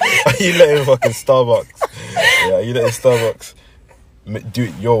 Are you letting fucking Starbucks... Yeah, are you letting Starbucks do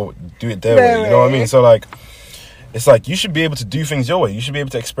it their way? You know what I mean? So, like... It's like you should be able to do things your way. You should be able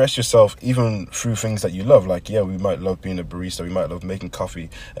to express yourself even through things that you love. Like, yeah, we might love being a barista. We might love making coffee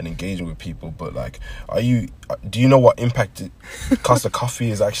and engaging with people. But like, do you know what impact Costa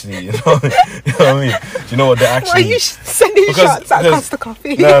Coffee is actually? You know what I mean? Do you know what they're actually? Why are you sending shots at Costa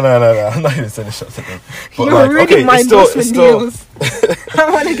Coffee? No. I'm not even sending shots at them. But you're like, reading my endorsement deals.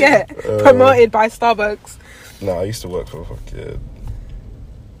 I want to get promoted by Starbucks. No, I used to work for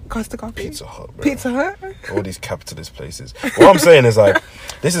Costa Coffee. Pizza Hut, bro. Pizza Hut? All these capitalist places. What I'm saying is like,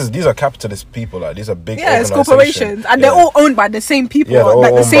 these are capitalist people. Like these are big. Yeah, it's corporations, and they're all owned by the same people. Yeah,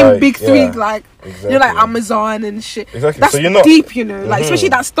 like the same big three, like exactly. Like Amazon and shit. Exactly. That's so you're not deep, like especially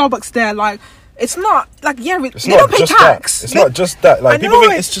that Starbucks there, like. It's not like they don't pay tax. It's not just that. Like people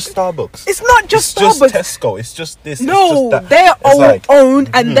think it's just Starbucks. It's not just Starbucks. It's just Tesco. It's just this. No, it's just that. They're owned,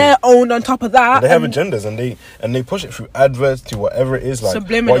 and they're owned on top of that. And they have agendas, and they push it through adverts to whatever it is, like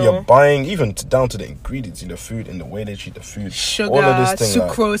subliminal. What you're buying, even down to the ingredients in the food, in the way they treat the food, sugar, all of this thing,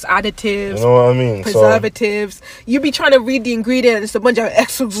 sucrose, additives. You know what I mean? Preservatives. You be trying to read the ingredients, a bunch of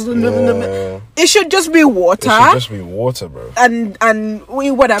extras. It should just be water. It should just be water, bro. And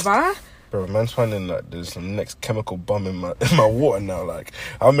whatever. Bro, man's finding like there's some next chemical bomb in my water now. Like,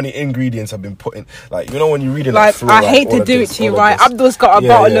 how many ingredients have been put in? Like, you know when you read it, like I hate to do it to you, right? Abdul's got a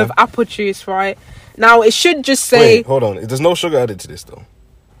bottle of apple juice, right? Now it should just say. Wait, hold on. There's no sugar added to this, though.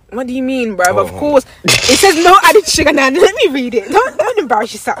 What do you mean, bro? Of course, it says no added sugar. Now let me read it. Don't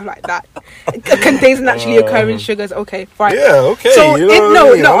embarrass yourself like that. It contains naturally occurring sugars. Okay, fine. Yeah, okay. So you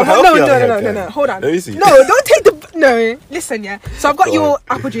know no. Hold on. Let me see. No, don't take the. No, listen, yeah. So I've got your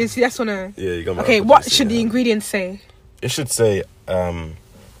apple juice. Yes or no? Yeah, you got my. Okay, what should the ingredients say? It should say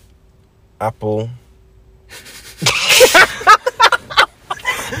apple.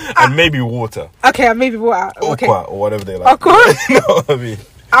 And maybe water. Okay, and maybe water. Okay. Or whatever they like. Of course. You know what I mean?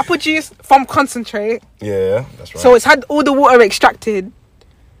 Apple juice from concentrate. Yeah, that's right. So it's had all the water extracted.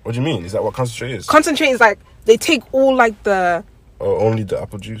 What do you mean? Is that what concentrate is? Concentrate is like they take all like the. Oh, only the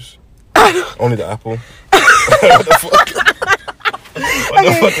apple juice. Only the apple. What the fuck? What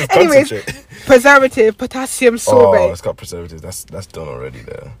the fuck is concentrate? Preservative, potassium sorbate. Oh, it's got preservatives. That's done already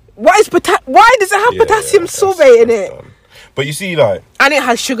there. Why does it have potassium sorbate in it? Done. But you see, like... And it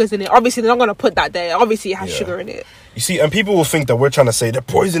has sugars in it. Obviously, they're not going to put that there. Obviously, it has sugar in it. You see, and people will think that we're trying to say they're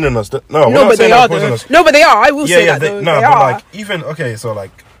poisoning us. No, we're no, not but saying they are. poisoning us. No, but they are. I will say that, though. No, they but are. like, even... Okay, so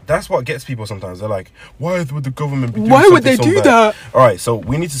like, that's what gets people sometimes. They're like, why would the government be doing Why would they so do bad? that? All right, so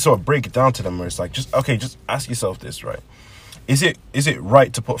we need to sort of break it down to them where it's like, just ask yourself this, right? Is it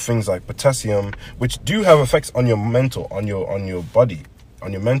right to put things like potassium, which do have effects on your mental, on your body,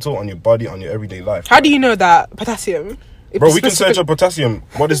 on your mental, on your body, on your everyday life? How do you know that potassium? Bro, we can search up potassium.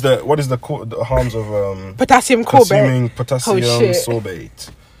 What is the harms of potassium consuming potassium sorbate?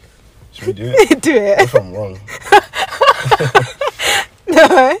 Should we do it? Do it. If I'm wrong.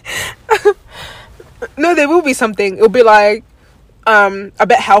 No, there will be something. It'll be like I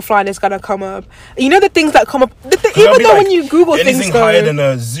bet Healthline is gonna come up. You know the things that come up. Even though when you Google anything things, higher than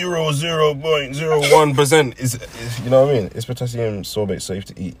a 0.01% is you know what I mean? Is potassium sorbate safe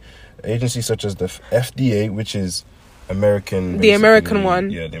to eat? Agencies such as the FDA, which is the American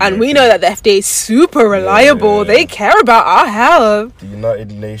one, and we know that the FDA is super reliable. Yeah. They care about our health. The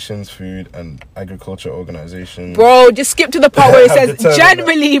United Nations Food and Agriculture Organization. Bro, just skip to the part where it says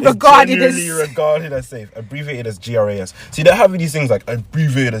generally regarded as safe, abbreviated as GRAS. See, they're having these things like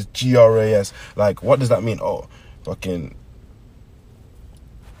abbreviated as GRAS. Like, what does that mean? Oh, fucking.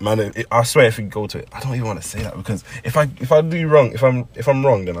 Man, I swear if you go to it, I don't even want to say that because if I do wrong, if I'm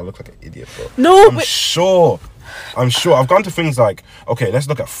wrong, then I look like an idiot, bro. No, I'm sure. I've gone to things like, okay, let's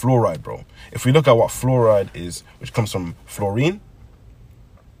look at fluoride, bro. If we look at what fluoride is, which comes from fluorine,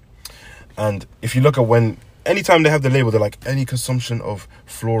 and if you look at anytime they have the label, they're like any consumption of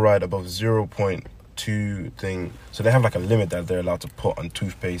fluoride above 0.2 thing. So they have like a limit that they're allowed to put on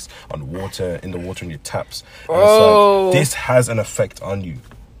toothpaste, on water, in the water in your taps. And it's like, this has an effect on you.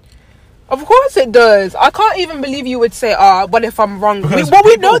 Of course it does. I can't even believe you would say, but if I'm wrong.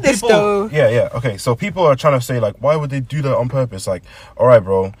 We know this, though. Yeah. Okay, so people are trying to say, like, why would they do that on purpose? Like, all right,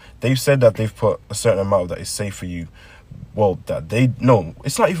 bro, they've said that they've put a certain amount that is safe for you. Well,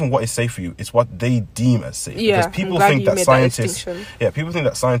 it's not even what is safe for you. It's what they deem as safe. Yeah, because people think that scientists... people think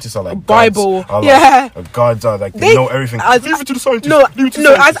that scientists are like Bible. Gods are like, they know everything. Leave it to the scientists. No,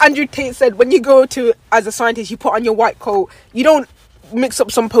 as Andrew Tate said, when you go to, as a scientist, you put on your white coat, you don't mix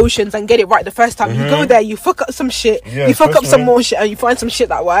up some potions and get it right the first time. You go there, you fuck up some shit, you fuck up some more shit, and you find some shit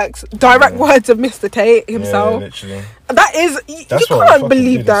that works. Direct words of Mr. Tate himself. Literally. That is, you can't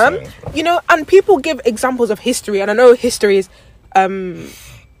believe them. You know, and people give examples of history, and I know history is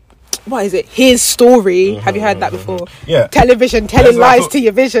what is it? His story. Have you heard that before? Yeah. Television telling lies to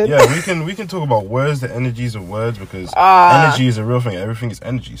your vision. Yeah, we can talk about words, the energies of words, because energy is a real thing. Everything is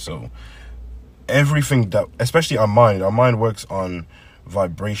energy. So everything that, especially our mind works on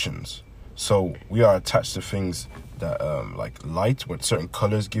vibrations. So we are attached to things that like light, where certain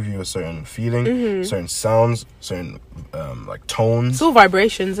colors give you a certain feeling, certain sounds, certain like tones. It's all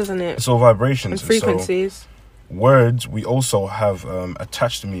vibrations, isn't it? It's all vibrations and frequencies. words, we also have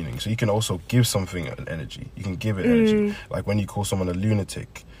attached meaning. So you can also give something an energy. You can give it energy. Like when you call someone a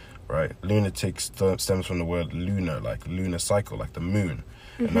lunatic, right? Lunatic stems from the word lunar, like lunar cycle, like the moon.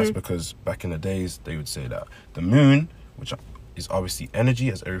 And that's because back in the days, they would say that the moon, which is obviously energy,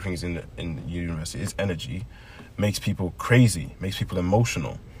 as everything is in the universe, is energy, makes people crazy, makes people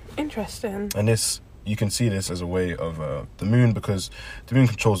emotional. Interesting. And this, you can see this as a way of the moon, because the moon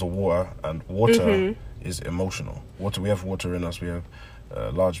controls the water, and water is emotional. Water, we have water in us. We have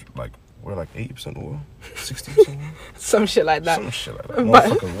large, like, we're like 80% water, 60% water. Some shit like that.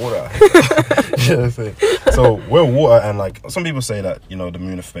 Motherfucking water. You know what I'm saying? So we're water, and like some people say that, you know, the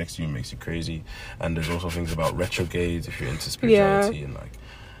moon affects you and makes you crazy. And there's also things about retrogrades if you're into spirituality and like.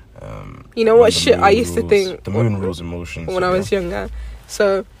 You know what shit I used to think? The moon rules emotions. When I was younger.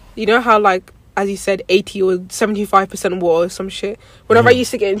 So, you know how, like, as you said, 80 or 75% water or some shit. Whenever I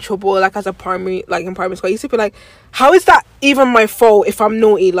used to get in trouble, like, as a primary, like, in primary school, I used to be like, how is that even my fault if I'm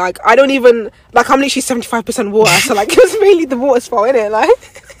naughty? Like, I don't even, like, I'm literally 75% water. So, like, it was mainly the water's fault, innit? Like,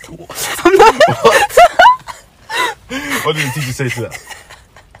 I'm like... What did the teacher say to that?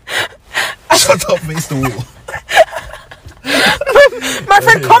 Shut up, face the wall. My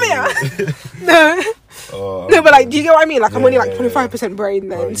friend, come here. No. No, but like, do you get what I mean? Like, I'm only like 25% brain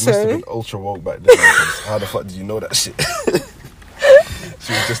then. You so must have been ultra woke back then. How the fuck did you know that shit?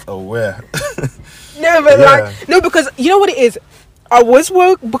 She was just aware. No, but like, no, because you know what it is? I was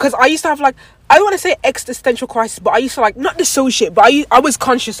woke because I used to have like, I don't want to say existential crisis, but I used to like, not dissociate, but I was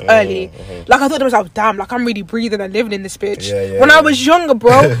conscious early. Like, I thought to myself, damn, like, I'm really breathing and living in this bitch. When I was younger,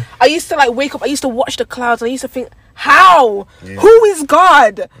 bro, I used to like wake up, I used to watch the clouds, and I used to think, how? Who is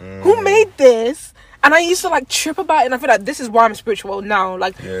God? Who made this? And I used to like trip about it, and I feel like this is why I'm spiritual now.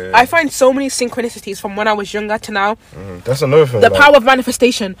 Like, I find so many synchronicities from when I was younger to now. That's another thing. The power of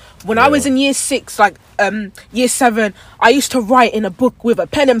manifestation. When I was in year 6, like year 7, I used to write in a book with a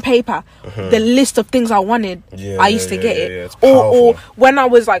pen and paper the list of things I wanted. I used to get it. Or when I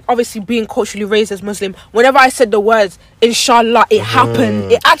was like, obviously being culturally raised as Muslim, whenever I said the words inshallah, it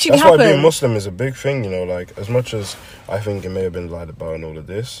happened. It actually happened. That's why being Muslim is a big thing, you know. Like, as much as I think it may have been lied about and all of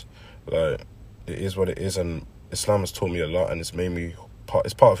this, like, it is what it is, and Islam has taught me a lot, and it's made me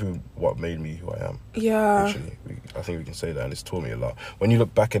it's part of what made me who I am. Actually, I think we can say that, and it's taught me a lot. When you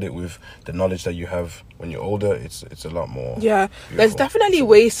look back at it with the knowledge that you have when you're older, it's a lot more. There's definitely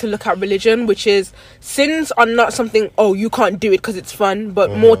ways to look at religion, which is, sins are not something, oh, you can't do it because it's fun,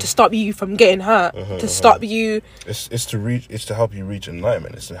 but more to stop you from getting hurt, to stop you. It's to help you reach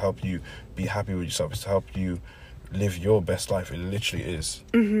enlightenment. It's to help you be happy with yourself. It's to help you live your best life. It literally is.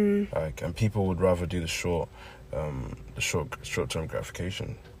 Like, and people would rather do the short-term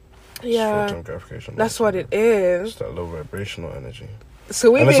gratification. Short-term gratification. That's what it is. It's that low vibrational energy.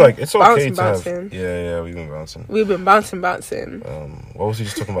 So we've been it's okay bouncing. We've been bouncing. We've been bouncing. What was he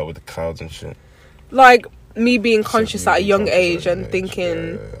just talking about with the clouds and shit? Like, me being conscious at a young age and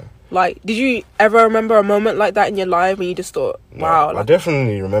thinking, like, did you ever remember a moment like that in your life when you just thought, wow? No, I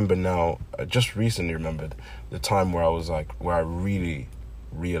definitely remember now. I just recently remembered the time where I was like, where I really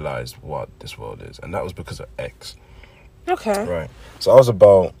realized what this world is, and that was because of X. Okay. Right. So I was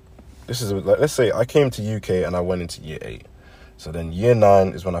about, this is like, let's say I came to UK and I went into year 8. So then year 9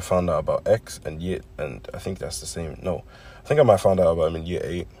 is when I found out about X, and I think that's the same. No, I think I might have found out about him in year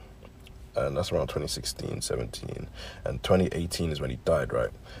 8, and that's around 2016, 17, and 2018 is when he died, right?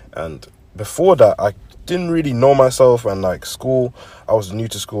 And before that, I didn't really know myself, and like school, I was new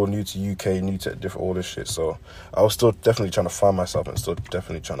to school, new to UK, new to different, all this shit. So I was still definitely trying to find myself, and still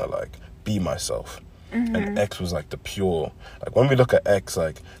definitely trying to like be myself. And X was like the pure, like when we look at X,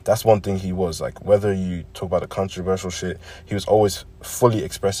 like that's one thing he was, like whether you talk about the controversial shit, he was always fully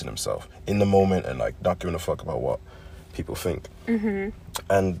expressing himself in the moment and like not giving a fuck about what people think.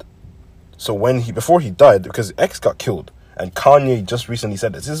 And so before he died, because X got killed, and Kanye just recently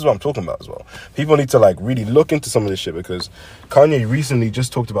said this is what I'm talking about as well. People need to like really look into some of this shit, because Kanye recently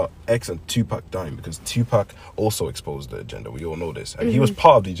just talked about X and Tupac dying, because Tupac also exposed the agenda. We all know this, and he was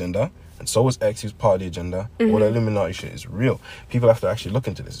part of the agenda, and so was X. He was part of the agenda. All the Illuminati shit is real. People have to actually look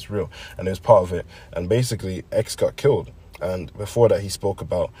into this. It's real, and it was part of it. And basically, X got killed, and before that, he spoke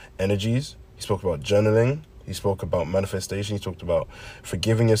about energies. He spoke about journaling. He spoke about manifestation. He talked about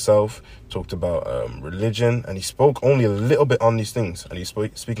forgiving yourself. Talked about religion, and he spoke only a little bit on these things. And he's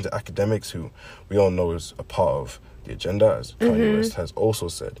speaking to academics who we all know is a part of the agenda, as Kanye West has also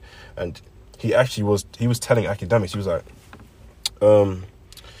said. And he actually was telling academics. He was like,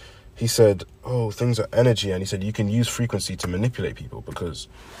 he said, "Oh, things are energy," and he said you can use frequency to manipulate people, because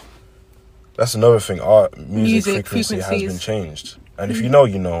that's another thing. Our music frequency has been changed. And if you know,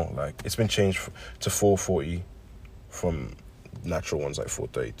 you know, like, it's been changed to 440 from natural ones like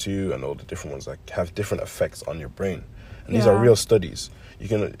 432 and all the different ones that have different effects on your brain. And these are real studies.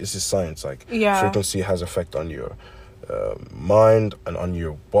 This is science. Like frequency has effect on your mind and on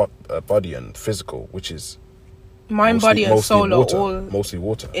your body and physical, which is mind, body, and soul are all mostly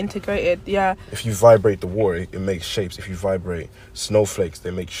water integrated. Yeah. If you vibrate the water, it makes shapes. If you vibrate snowflakes,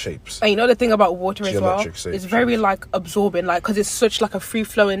 they make shapes. And you know the thing about water as well, it's very like absorbing, like because it's such like a free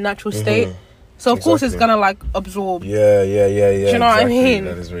flowing natural state. So of course it's gonna like absorb. Yeah. Do you know what I mean?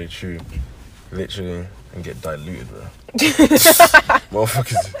 That is very true. Literally, and get diluted, bro.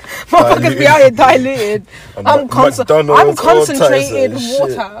 Motherfuckers be out here diluted. I'm concentrated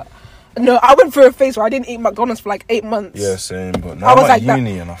water. No, I went through a phase where I didn't eat McDonald's for like 8 months. Yeah, same. But now I was like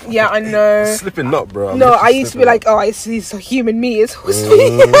uni and I know. Slipping up, bro. No, I used to be like, it's a human meat. It's horse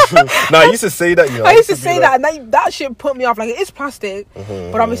meat. No, I used to say that. I used to say that, and that shit put me off. Like, it is plastic,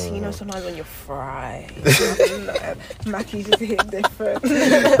 but obviously, sometimes when you fry, Mackey's just hit different.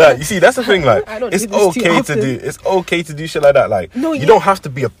 Nah, you see, that's the thing. Like, it's okay to do. It's okay to do shit like that. Like, you don't have to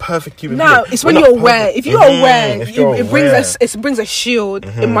be a perfect human being. No, it's when you're aware. If you're aware, it brings a shield,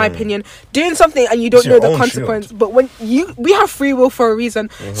 in my opinion. Doing something and you don't know the consequence, shield. But when we have free will for a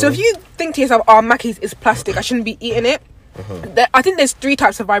reason. So if you think to yourself, Mackey's is plastic, I shouldn't be eating it. I think there's 3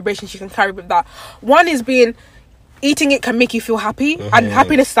 types of vibrations you can carry with that. One is eating it can make you feel happy, and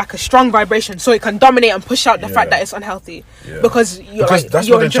happiness is like a strong vibration, so it can dominate and push out the fact that it's unhealthy. Because that's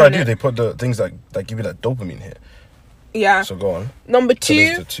what they try to do. They put the things that give you that dopamine hit. Yeah. So go on. Number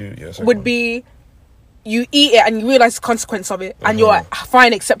 2 would be you eat it and you realize the consequence of it, and you're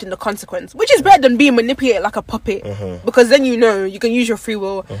fine accepting the consequence, which is better than being manipulated like a puppet, because then you can use your free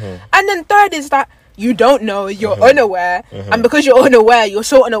will. And then third is that you don't know, you're unaware, and because you're unaware, you're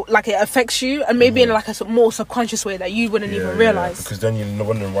so like it affects you, and maybe in like a more subconscious way that you wouldn't even realize. Because then you're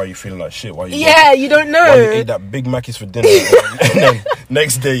wondering why you're feeling like shit. Why you don't know. Why you ate that Big Mackey's for dinner, and then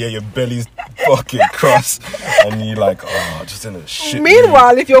next day, your belly's fucking cross, and you're like, just in a shit.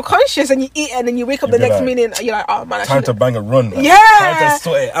 Meanwhile, if you're conscious and you eat and then you wake up the next minute, you're like, oh man, time to bang a run. Man. Yeah, time to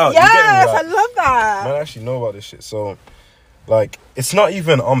sort it out. Yes, I love that. Man, I actually know about this shit. So, like, it's not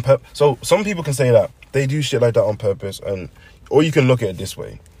even on purpose. So some people can say that they do shit like that on purpose, or you can look at it this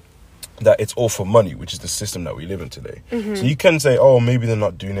way, that it's all for money, which is the system that we live in today. So you can say, maybe they're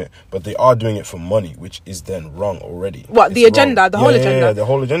not doing it, but they are doing it for money, which is then wrong already. What, the agenda, the whole agenda? Yeah, the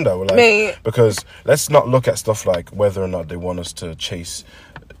whole agenda. We're like, because let's not look at stuff like whether or not they want us to chase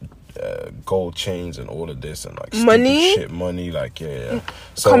gold chains and all of this and like money,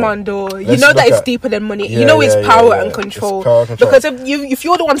 So come on, though. You know that it's deeper than money. It's power and control. Because if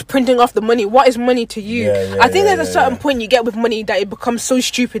you're the ones printing off the money, what is money to you? I think there's a certain point you get with money that it becomes so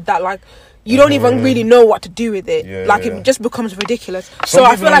stupid that like you don't even really know what to do with it. It just becomes ridiculous. So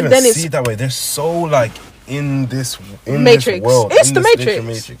I feel like then it's that way. They're so like in this Matrix. This world. It's the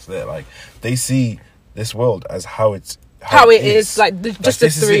Matrix. They're like they see this world as how it is, like just the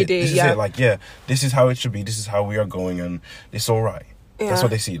 3D. This is it. Like, this is how it should be. This is how we are going, and it's all right. That's what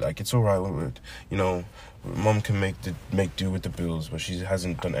they see. Like, it's all right. Mom can make do with the bills, but she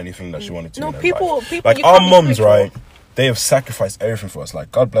hasn't done anything that she wanted to. People like our mums, right? They have sacrificed everything for us.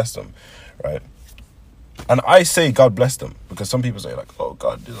 Like, God bless them, right? And I say God bless them because some people say like, oh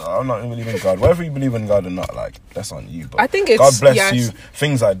God, I'm not believing in God. Whether you believe in God or not, like that's on you. But I think it's God bless you.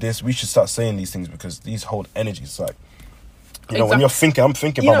 Things like this, we should start saying these things because these hold energy. It's like. When you're thinking, I'm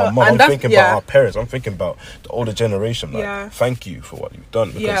thinking about my mom, I'm thinking about our parents, I'm thinking about the older generation. Like, thank you for what you've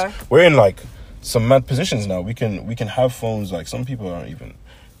done. Because we're in like some mad positions now. We can have phones. Like some people aren't even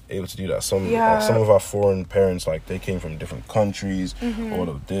able to do that. Some of our foreign parents, like they came from different countries. All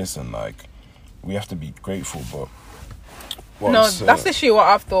of this, and like we have to be grateful. But that's the shit. What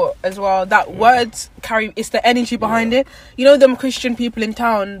I've thought as well. That words carry. It's the energy behind it. You know, them Christian people in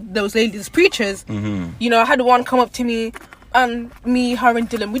town, those ladies, preachers. I had one come up to me. And me, her and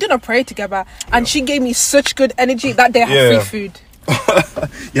Dylan, we did a prayer together, and she gave me such good energy that day. I had free food.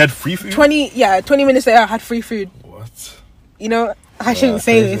 You had free food? 20 minutes later I had free food. What? I shouldn't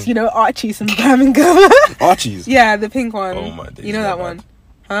say this. Archie's in Birmingham. Archie's? Yeah, the pink one. Oh my days. You know that one?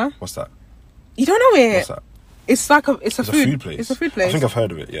 Huh? What's that? You don't know it? What's that? It's like it's a food place. It's a food place. I think I've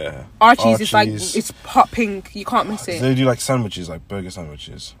heard of it. Yeah. Archie's is like it's hot pink. You can't miss it. So they do like sandwiches, like burger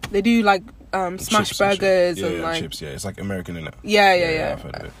sandwiches. They do like smash burgers and like chips. Yeah, it's like American, innit? Yeah. I've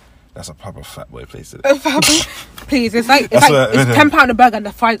heard of it. That's a proper fat boy place. Please, it's £10 a burger and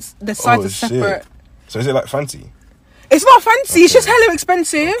the sides are separate. Shit. So is it like fancy? It's not fancy. It's just hella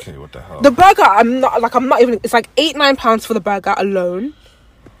expensive. Okay, what the hell? The burger, I'm not even. It's like £8-9 for the burger alone.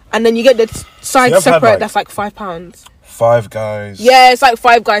 And then you get the sides separate. That's like £5. Five Guys. Yeah, it's like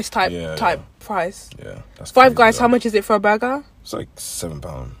Five Guys type price. Yeah, that's Five crazy, Guys. How much is it for a burger? It's like £7,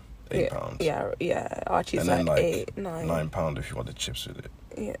 £8. Yeah. Archie's and then like like £9 if you want the chips with it.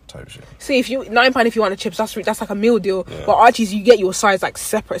 Yeah. Type shit. See, if you £9 if you want the chips, that's like a meal deal. Yeah. But Archie's, you get your size like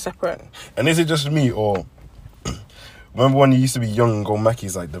separate. And is it just me, or remember when you used to be young and go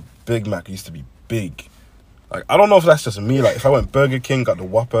Mackey's, like the Big Mac used to be big? Like, I don't know if that's just me. Like, if I went Burger King, got the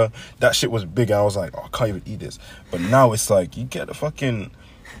Whopper, that shit was big, and I was like, oh, I can't even eat this. But now it's like, you get a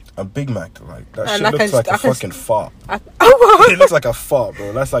Big Mac, like, that shit looks like a fucking fart. It looks like a fart,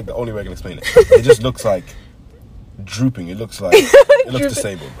 bro. That's like the only way I can explain it. It just looks like drooping. It looks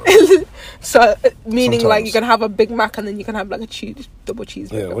disabled, bro. So, meaning sometimes, like, you can have a Big Mac and then you can have like a double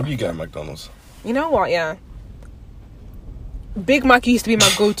cheeseburger. Yeah, what do you get at McDonald's? You know what, yeah. Big Mac used to be my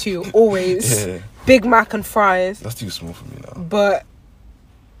go-to, always. Yeah. Big Mac and fries. That's too small for me now.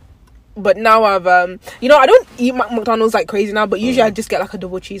 But now I've I don't eat McDonald's like crazy now, but usually I just get like a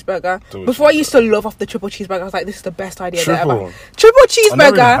double cheeseburger. Before I used to love off the triple cheeseburger. I was like, this is the best idea ever. Triple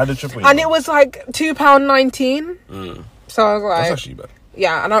cheeseburger, and it was like £2.19. So I was like, that's actually bad.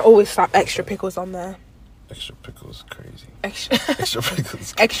 Yeah, and I always slap extra pickles on there. Extra pickles, crazy. Extra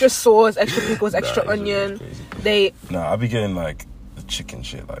pickles, extra sauce, extra pickles, extra onion. I'll be getting like the chicken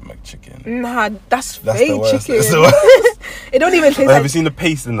shit, like McChicken. Nah, that's fake chicken. It don't even taste like... Have you seen the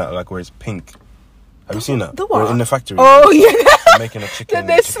paste in that, like where it's pink? Have you seen that? The what? In the factory. Oh, yeah. Making a chicken.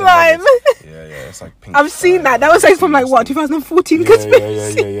 The slime. Yeah, it's like pink. I've seen that. That was like from like what, 2014? Yeah.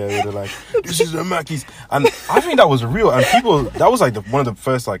 They're like, this is the Mackey's. And I think that was real. And that was like one of the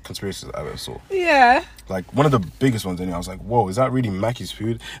first like conspiracies I ever saw. Yeah. Like one of the biggest ones anyway. I was like, whoa, is that really Mackey's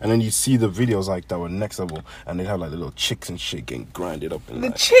food? And then you see the videos like that were next level. And they'd have like the little chicks and shit getting grinded up. And,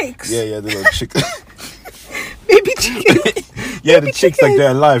 the chicks? Yeah, the little chicks. Baby chicken. Yeah, the chicks chicken. Like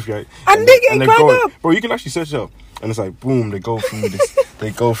they're alive, right? And they get ground up. Bro, you can actually search it up. And it's like, boom, they go through this.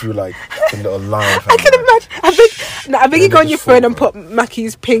 They go through like the little line. I can imagine. I think you go on your phone and put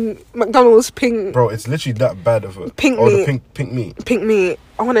McDonald's pink. Bro, it's literally that bad of a pink meat. The pink meat. Pink meat.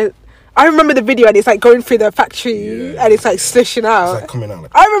 I remember the video and it's like going through the factory and it's like slushing out. It's like coming out.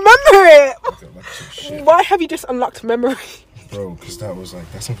 Like, I remember it. Why have you just unlocked memory? Bro, because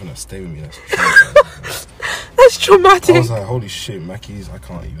that's something that stayed with me. That's traumatic. I was like, holy shit, Mackey's, I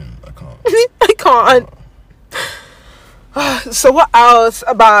can't. I can't. So what else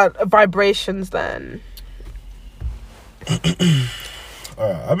about vibrations then?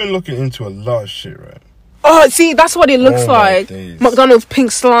 I've been looking into a lot of shit, right? Oh, see, that's what it looks like. McDonald's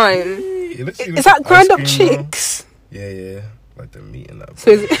pink slime. Is that ground up chicks? Bro. Yeah. Like the meat and that.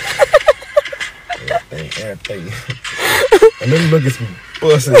 So everything. And then nuggets be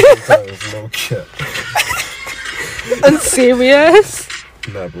busting sometimes, no cap. I'm serious?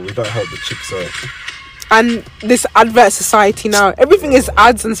 Nah, but we gotta help the chicks out. And this advert society now, everything is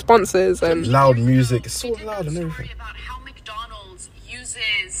ads and sponsors and loud music. It's so loud and everything. About how McDonald's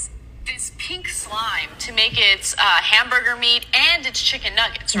uses this pink slime to make its hamburger meat and its chicken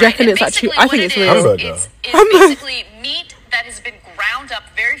nuggets. Right? Do you reckon it's actually? I think it's real. It's basically meat that has been ground up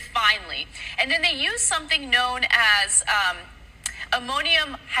very finely, and then they use something known as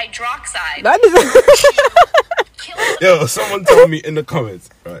ammonium hydroxide. That is. Yo, someone told me in the comments,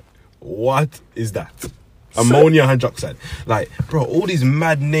 right? What is that? Ammonia hydroxide. Like, bro, all these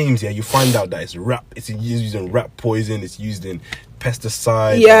mad names, you find out that it's used in rat poison, it's used in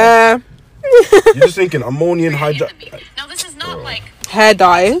pesticide. Yeah. You're just thinking ammonium hydroxide. No, this is not like hair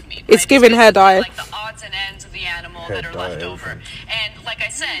dye. Right? It's giving hair dye. Like the odds and ends of the animal that are left over. And like I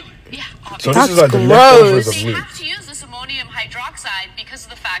said, so this is like the leftovers of meat. You have to use this ammonium hydroxide because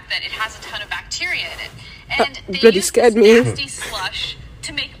of the fact that it has a ton of bacteria in it. And they bloody use scared this me. nasty slush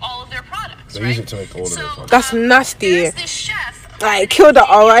to make all of their products. They use it to make all of their products. That's nasty. There's this chef. I killed it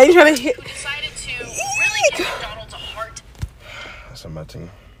all. I ain't trying to hit. Who decided to really give McDonald's a heart. That's a mad thing.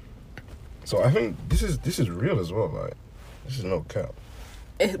 So I think this is real as well. Like, this is no cap.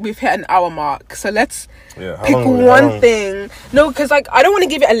 We've hit an hour mark, so let's pick one thing. No, because like I don't want to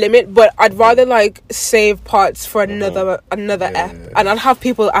give it a limit, but I'd rather like save parts for another ep, and I'll have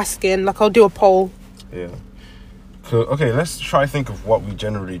people asking. Like I'll do a poll. Yeah. So, okay, let's try think of what we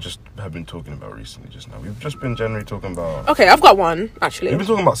generally just have been talking about recently. Just now, we've just been generally talking about. Okay, I've got one actually. We've been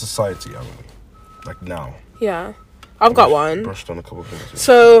talking about society, haven't we? Like now. Yeah, I've got one. Brushed on a couple of things. Yeah.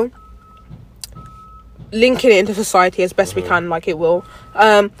 So, linking it into society as best we can, like it will.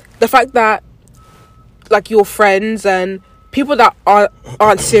 The fact that, like, your friends and people that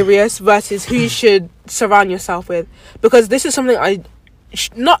aren't serious versus who you should surround yourself with, because this is something I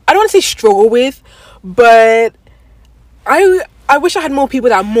don't want to say struggle with, but I wish I had more people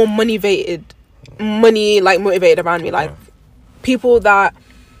that are more motivated around me, like people that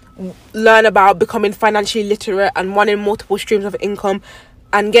learn about becoming financially literate and wanting multiple streams of income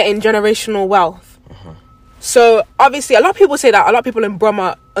and getting generational wealth. So obviously a lot of people say that a lot of people in Brum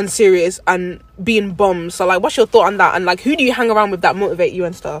are unserious and being bums. So like, what's your thought on that? And like, who do you hang around with that motivate you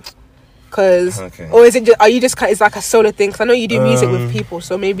and stuff? Because or is it just, are you just it's like a solo thing? Because I know you do music with people,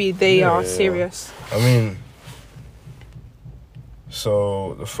 so maybe they are serious. I mean,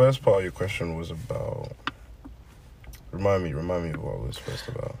 so the first part of your question was about. Remind me of what it was first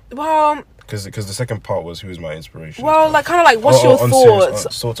about. Well, because the second part was who's my inspiration. Well, like kind of like what's your thoughts?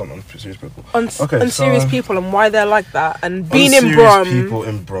 Thoughts on unserious people. Unserious people and why they're like that, and being in Brum. People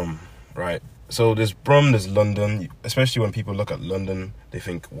in Brum, right? So there's Brum, there's London. Especially when people look at London, they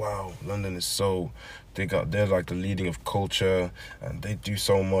think, "Wow, London is so." They're like the leading of culture, and they do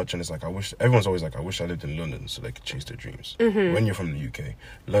so much. And it's like everyone's always like, "I wish I lived in London so they could chase their dreams." When you're from the UK,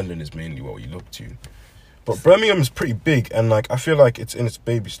 London is mainly what you look to. But Birmingham is pretty big, and like I feel like it's in its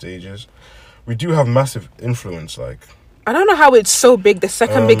baby stages. We do have massive influence. Like I don't know how it's so big, the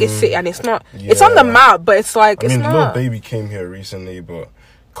second biggest city, and it's not. Yeah. It's on the map, but it's like it's not. Lil Baby came here recently, but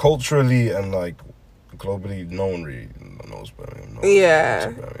culturally and like globally, no one really knows Birmingham.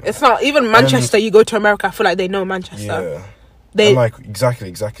 Birmingham. It's not even Manchester. You go to America, I feel like they know Manchester. Yeah. And like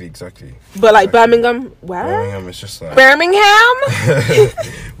exactly. But like Birmingham, where? Birmingham is just like Birmingham.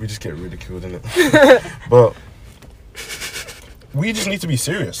 We just get ridiculed in it. But we just need to be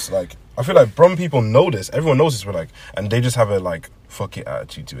serious. Like I feel like Brum people know this. Everyone knows this. We're like, and they just have a like fuck it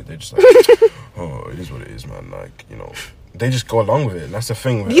attitude to it. They're just like, oh, it is what it is, man. Like they just go along with it. And that's the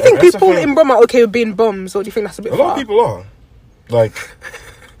thing. Do you think people in Brum are okay with being bums, or do you think that's a bit? A lot of people are.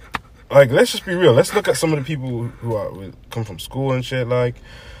 Like, let's just be real. Let's look at some of the people who come from school and shit, like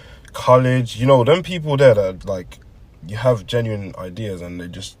college. Them people there that like you have genuine ideas and they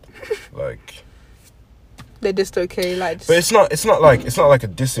just like they're just okay. Like, but it's not like a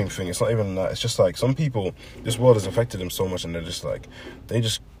dissing thing. It's not even that. It's just like some people, this world has affected them so much, and they're just like they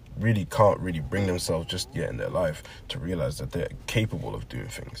just really can't really bring themselves just yet in their life to realize that they're capable of doing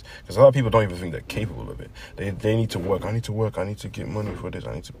things, because a lot of people don't even think they're capable of it. They need to work. I need to get money for this.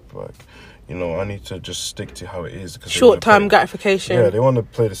 I need to I need to just stick to how it is, because short-term gratification. Yeah, they want to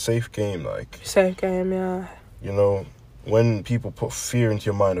play the safe game. Yeah. When people put fear into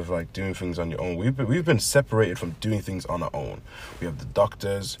your mind of like doing things on your own, we've been separated from doing things on our own. We have the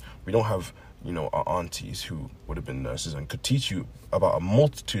doctors. We don't have our aunties who would have been nurses and could teach you about a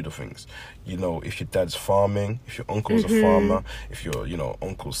multitude of things. If your dad's farming, if your uncle's a farmer, if your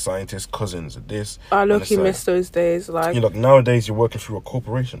uncle's scientist, cousins are this. I look, you miss those days. Like nowadays you're working through a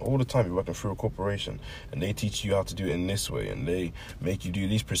corporation all the time. You're working through a corporation, and they teach you how to do it in this way, and they make you do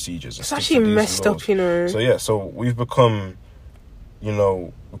these procedures. It's actually messed up, So we've become, we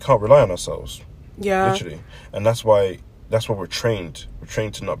can't rely on ourselves. Yeah, literally, and that's why we're trained. We're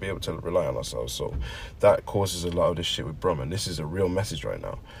trained to not be able to rely on ourselves. So that causes a lot of this shit with Brum. And this is a real message right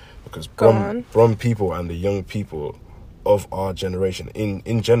now. Because Brum people and the young people of our generation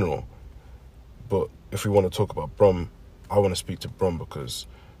in general. But if we want to talk about Brum, I want to speak to Brum because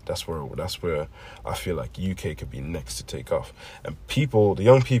that's where I feel like UK could be next to take off. And the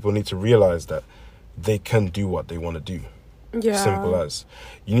young people need to realize that they can do what they want to do. Yeah. Simple as.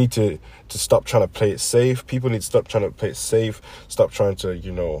 You need to stop trying to play it safe. People need to stop trying to play it safe. Stop trying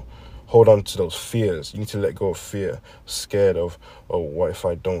to, hold on to those fears. You need to let go of fear. Scared of, oh, what if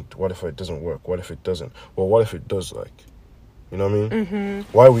I don't? What if it doesn't work? What if it doesn't? Well, what if it does, like? You know what I mean? Mm-hmm.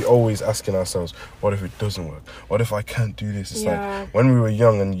 Why are we always asking ourselves, what if it doesn't work? What if I can't do this? It's like, when we were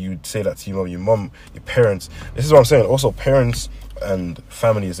young and you'd say that to your mum, your parents. This is what I'm saying. Also, parents and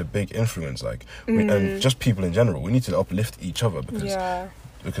family is a big influence, like, and just people in general. We need to uplift each other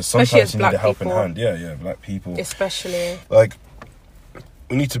because sometimes you need a helping hand. Yeah, black people especially. Like,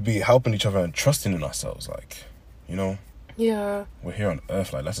 we need to be helping each other and trusting in ourselves, like, Yeah. We're here on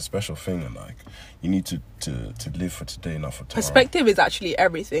Earth, like, that's a special thing, and like, you need to live for today, not for tomorrow. Perspective is actually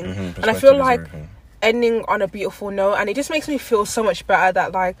everything, and I feel like ending on a beautiful note, and it just makes me feel so much better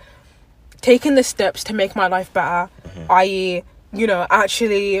that like taking the steps to make my life better, i.e.,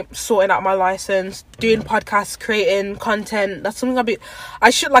 actually sorting out my license, doing podcasts, creating content. That's something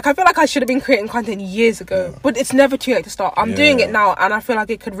I feel like I should have been creating content years ago, but it's never too late to start. I'm doing it now, and I feel like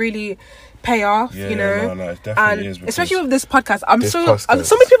it could really pay off, No, it definitely is, especially with this podcast.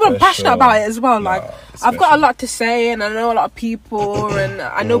 So many people are passionate about it as well. Like, I've got a lot to say, and I know a lot of people, and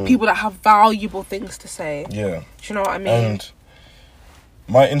I know people that have valuable things to say. Yeah. Do you know what I mean? And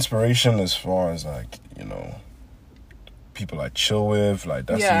my inspiration, as far as like, people I chill with, like,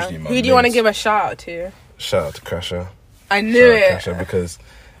 that's usually my Who do you want to give a shout out to? Shout out to Crasher. I knew it. Crasher, because,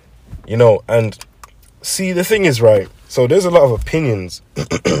 and see, the thing is, right, So there's a lot of opinions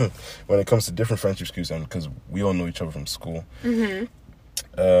when it comes to different friendship groups, and because we all know each other from school. Shout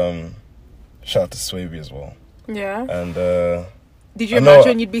out to Swaby as well. Yeah. And did you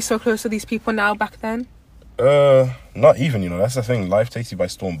imagine you'd be so close to these people now back then? Not even, that's the thing. Life takes you by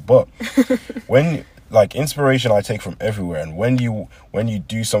storm. But when, like, inspiration I take from everywhere, and when you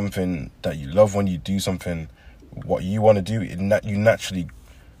do something that you love, when you do something what you want to do, you naturally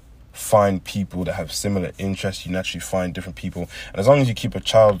find people that have similar interests. You naturally find different people, and as long as you keep a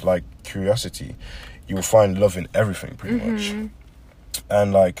childlike curiosity, you will find love in everything, pretty much.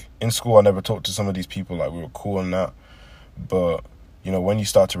 And like in school, I never talked to some of these people, like we were cool and that, but when you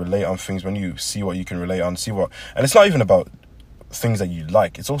start to relate on things, when you see what you can relate on, and it's not even about things that you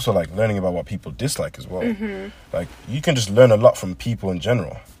like, it's also like learning about what people dislike as well. Like you can just learn a lot from people in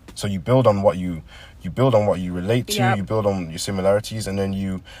general. So you build on what you relate to, you build on your similarities, and then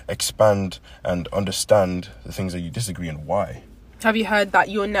you expand and understand the things that you disagree and why. Have you heard that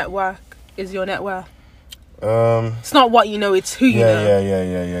your network is your net worth? It's not what you know, it's who you know.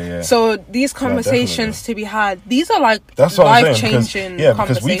 Yeah. So these conversations to be had, these are like life-changing conversations.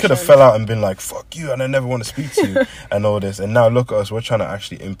 Because we could have fell out and been like, fuck you, and I never want to speak to you, and all this. And now look at us, we're trying to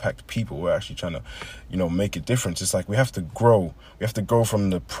actually impact people. We're actually trying to, make a difference. It's like we have to grow. We have to grow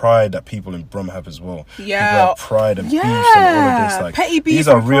from the pride that people in Brum have as well. Yeah. People have pride and beefs and all of this. Like, petty beef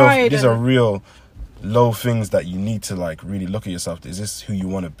these are real low things that you need to like really look at yourself. Is this who you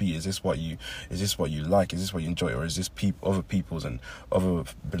want to be? Is this what you like? Is this what you enjoy? Or is this other people's and other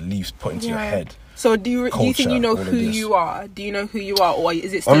beliefs put into your head? So do you think you know who you are? Do you know who you are, or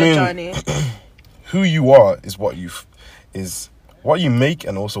is it still a journey? Who you are is what you make,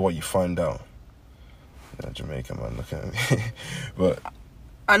 and also what you find out. Jamaican man, look at me. But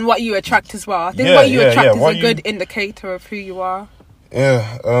and what you attract as well. I think what you attract is a good indicator of who you are.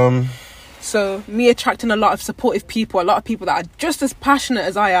 Yeah. So me attracting a lot of supportive people, a lot of people that are just as passionate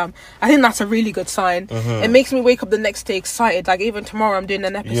as I am, I think that's a really good sign. It makes me wake up the next day excited. Like even tomorrow I'm doing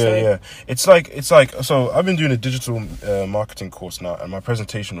an episode. Yeah. It's like so I've been doing a digital marketing course now, and my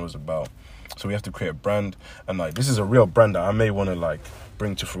presentation was about, so we have to create a brand, and like this is a real brand that I may want to like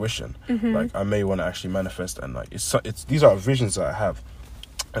bring to fruition. Like I may want to actually manifest, and like it's these are visions that I have.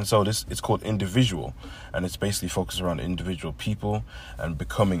 And so it's called Individual, and it's basically focused around individual people and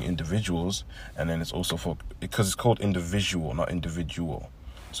becoming individuals. And then it's also because it's called individual, not individual.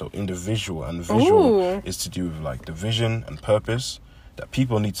 So individual and visual is to do with like the vision and purpose that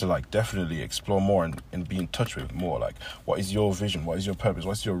people need to like definitely explore more and be in touch with more. Like, what is your vision? What is your purpose?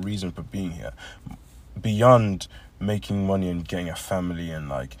 What's your reason for being here? Beyond making money and getting a family and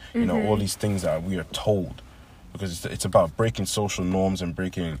like, all these things that we are told. Because it's about breaking social norms and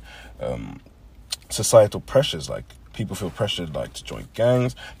breaking societal pressures. Like people feel pressured like to join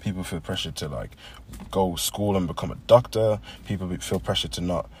gangs. People feel pressured to like go school and become a doctor. People feel pressured to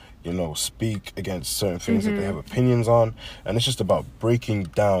not, speak against certain things that they have opinions on. And it's just about breaking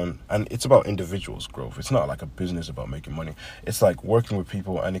down, and it's about individuals' growth. It's not like a business about making money. It's like working with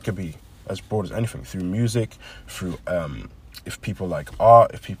people, and it could be as broad as anything, through music, through if people like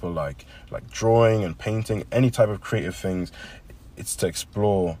art, if people like drawing and painting, any type of creative things, it's to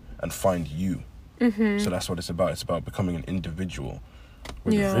explore and find you. So that's what it's about. It's about becoming an individual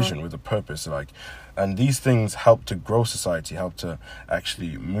with a vision, with a purpose. And these things help to grow society, help to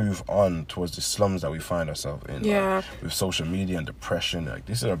actually move on towards the slums that we find ourselves in. With social media and depression,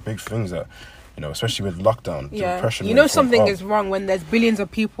 these are big things that, especially with lockdown, depression. Something is wrong when there's billions of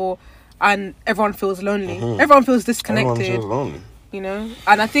people and everyone feels lonely. Everyone feels disconnected. Everyone feels lonely.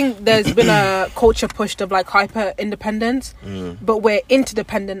 And I think there's been a culture pushed of like hyper independence, but we're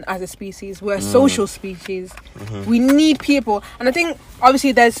interdependent as a species. We're a social species. We need people, and I think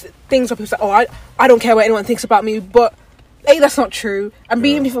obviously there's things where people say, I don't care what anyone thinks about me, but A, that's not true, and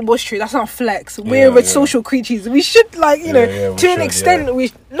B, even if it was true, that's not flex. We're social creatures. We should to an extent.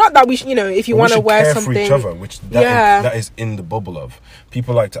 We not that we if you want to wear something for each other, which that is in the bubble of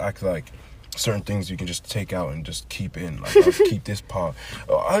people like to act like certain things you can just take out and just keep in. Like, I'll keep this part.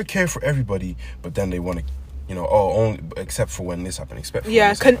 I care for everybody, but then they want to, only except for when this happened.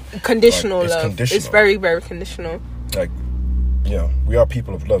 Conditional love. Conditional. It's very, very conditional. We are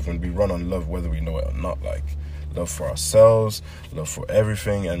people of love, and we run on love whether we know it or not. Like, love for ourselves, love for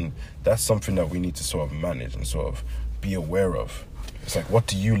everything, and that's something that we need to sort of manage and sort of be aware of. It's like, what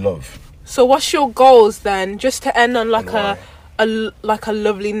do you love? So what's your goals then? Just to end on like a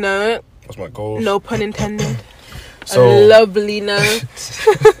lovely note. What's my goals? No pun intended. So, a lovely note.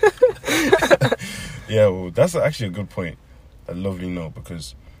 Yeah, well, that's actually a good point. A lovely note,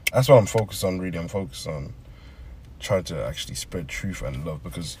 because that's what I'm focused on, really. I'm focused on trying to actually spread truth and love,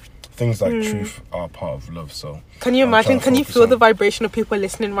 because things like truth are part of love. So can you imagine? Can you feel the vibration of people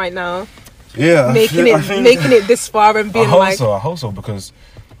listening right now? Yeah, making it this far and being I hope so, because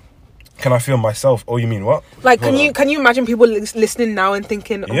can I feel myself? Oh, you mean what? Like, can you imagine people listening now and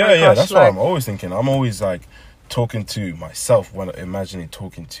thinking, oh my gosh, that's what I'm always thinking. I'm always like talking to myself when imagining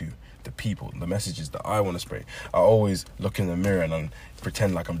talking to the people, the messages that I want to spray. I always look in the mirror and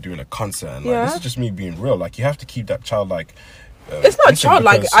pretend like I'm doing a concert, and like, this is just me being real. Like, you have to keep that childlike. It's not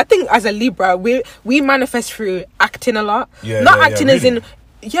childlike. I think as a Libra, we manifest through acting a lot. Acting as in.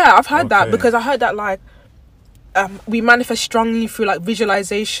 Yeah, I've heard that, because I heard that like we manifest strongly through like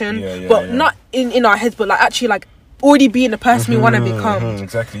visualization, but not in our heads, but like actually like already being the person we want to become.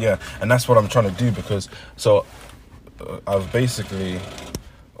 Exactly, yeah, and that's what I'm trying to do, because I've basically.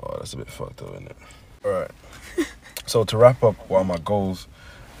 Oh, that's a bit fucked up, isn't it? All right. So to wrap up, what are my goals?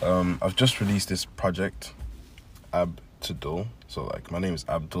 I've just released this project, Ab to Dul. So like my name is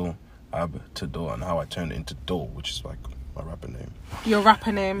Abdul, Ab to Dul, and how I turned it into Dul, which is like my rapper name. Your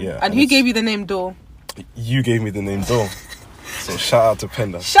rapper name? Yeah. And who gave you the name Dul? You gave me the name Dul. So shout out to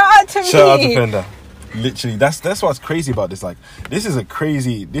Penda. Shout out to Penda. Literally, that's what's crazy about this. Like,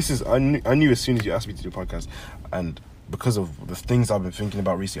 I knew as soon as you asked me to do a podcast, and because of the things I've been thinking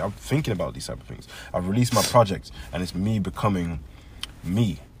about recently, I'm thinking about these type of things. I've released my project, and it's me becoming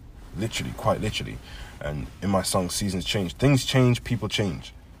me, literally, quite literally. And in my song, Seasons Change. Things change, people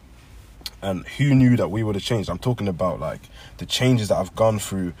change. And who knew that we would have changed? I'm talking about like the changes that I've gone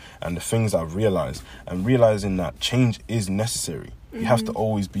through and the things that I've realized, and realizing that change is necessary. You have to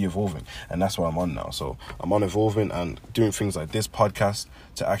always be evolving, and that's what I'm on now. So I'm on evolving and doing things like this podcast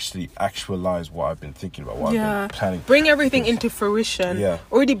to actually actualize what I've been thinking about, what I've been planning. Bring everything into fruition. Yeah.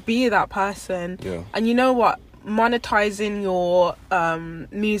 Already be that person. Yeah. And you know what? Monetizing your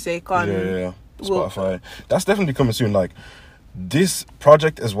music on Spotify. That's definitely coming soon. Like this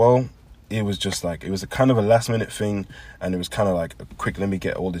project as well. It was just like, it was a kind of a last minute thing, and it was kind of like a quick, let me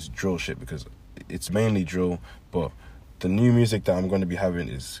get all this drill shit, because it's mainly drill, but the new music that I'm going to be having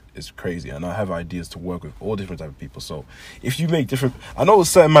is crazy, and I have ideas to work with all different type of people. So if you make different, I know a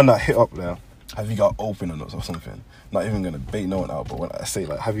certain man that hit up there, have you got open or something? Not even going to bait no one out, but when I say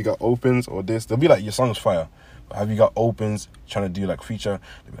like, have you got opens or this, they'll be like, your song's fire, but have you got opens, trying to do like feature,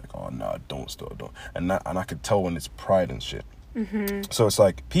 they'll be like, oh no, don't. And I could tell when it's pride and shit. So it's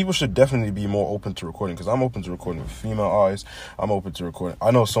like, people should definitely be more open to recording, because I'm open to recording with female artists. I'm open to recording.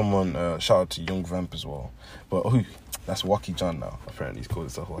 I know someone, shout out to Young Vamp as well, but that's Wacky John now. Apparently he's called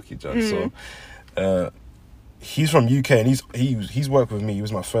himself Wacky John. So he's from UK, and he's worked with me. He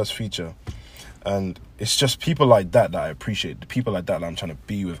was my first feature, and it's just people like that I appreciate. The people like that I'm trying to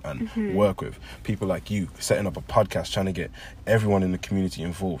be with and work with. People like you setting up a podcast, trying to get everyone in the community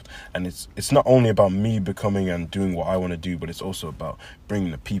involved. And it's not only about me becoming and doing what I want to do, but it's also about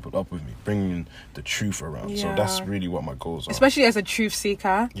bringing the people up with me, bringing the truth around. So that's really what my goals are. Especially as a truth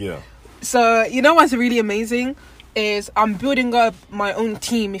seeker. Yeah. So you know what's really amazing is I'm building up my own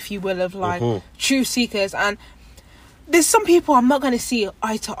team, if you will, of like truth seekers. And there's some people I'm not going to see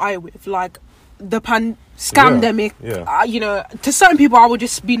eye to eye with, like the scamdemic. You know, to certain people I would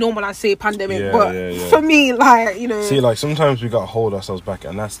just be normal and say pandemic, but for me, like, you know, see, like sometimes we gotta hold ourselves back,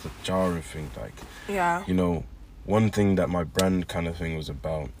 and that's the jarring thing. Like, you know, one thing that my brand kind of thing was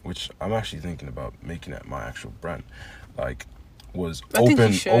about, which I'm actually thinking about making it my actual brand, like, was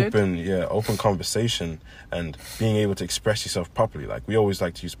open conversation and being able to express yourself properly. Like, we always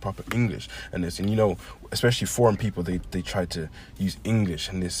like to use proper English and this, and you know, especially foreign people, they try to use English,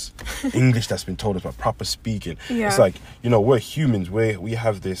 and this English that's been told us about proper speaking. It's like, you know, we're humans, we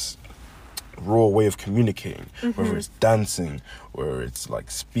have this raw way of communicating, whether it's dancing or it's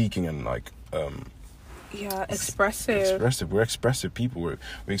like speaking and like expressive. We're expressive people.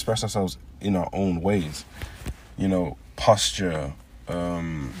 We express ourselves in our own ways, you know. Posture,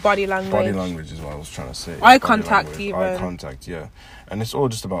 body language is what I was trying to say. Eye contact, yeah. And it's all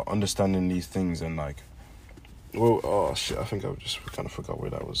just about understanding these things, and like, well, oh shit, I think I just kind of forgot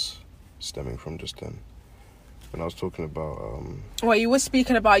where that was stemming from just then. When I was talking about well, you were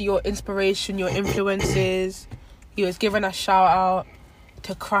speaking about your inspiration, your influences. You was giving a shout out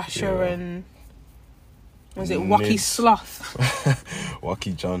to Crusher and was it Wacky Sloth?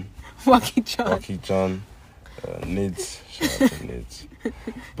 Wacky John. Nids, shout out to Nids.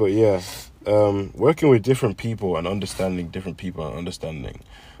 But yeah, working with different people and understanding different people and understanding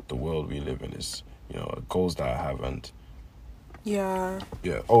the world we live in is, you know, goals that I have. And yeah.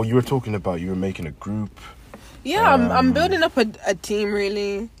 Oh, you were talking about, you were making a group. Yeah, I'm building up a team,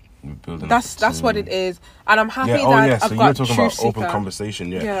 really. That's what it is, and I'm happy that so I've got you were talking about seeker. open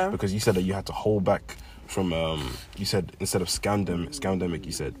conversation, because you said that you had to hold back from you said instead of scamdemic,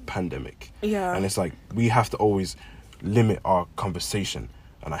 you said pandemic. Yeah. And it's like we have to always limit our conversation.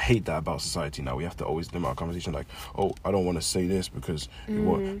 And I hate that about society now. We have to always limit our conversation. Like, oh, I don't want to say this because...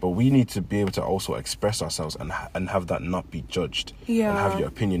 But we need to be able to also express ourselves and have that not be judged. Yeah. And have your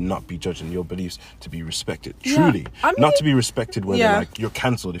opinion not be judged and your beliefs to be respected. Truly. I mean, not to be respected when they're like, you're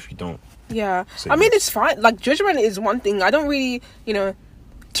cancelled if you don't. Yeah. I mean, it's fine. Like, judgment is one thing. I don't really,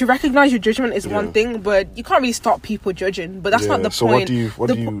 to recognize your judgment is one thing, but you can't really stop people judging. But that's not the point.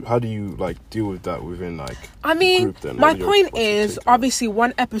 So how do you like deal with that within like? I mean, group then? my point is obviously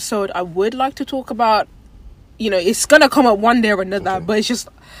one episode I would like to talk about. It's gonna come up one day or another, but it's just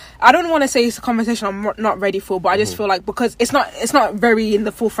I don't want to say it's a conversation I'm not ready for, but I just feel like because it's not very in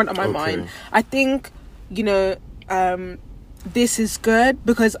the forefront of my mind. I think this is good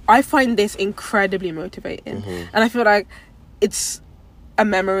because I find this incredibly motivating, and I feel like it's a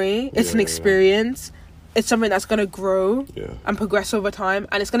memory, it's an experience, it's something that's going to grow and progress over time,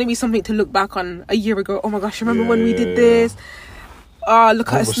 and it's going to be something to look back on a year ago. Oh my gosh, remember when we did this?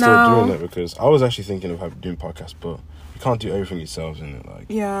 Look at us now. Still doing that because I was actually thinking of doing podcasts, but you can't do everything yourselves, and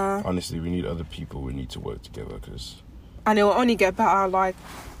honestly, we need other people. We need to work together and it will only get better. Like,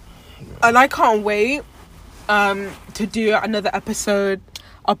 and I can't wait to do another episode,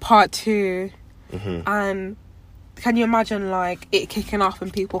 a part 2, and. Can you imagine like it kicking off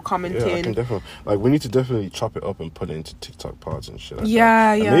and people commenting? Yeah, I can definitely. Like, we need to definitely chop it up and put it into TikTok parts and shit. Like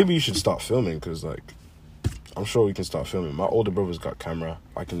that. And maybe you should start filming because, like, I'm sure we can start filming. My older brother's got camera.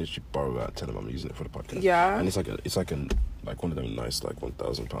 I can literally borrow that and tell him I'm using it for the podcast. Yeah. And it's like one of them nice like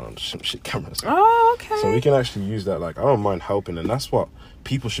 £1,000 shit cameras. Oh, okay. So we can actually use that. Like, I don't mind helping, and that's what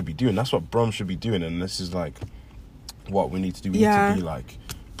people should be doing. That's what Brum should be doing, and this is like what we need to do. We need to be like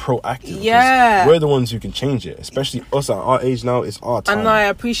proactive. Yeah, we're the ones who can change it, especially us at our age now. It's our time, and I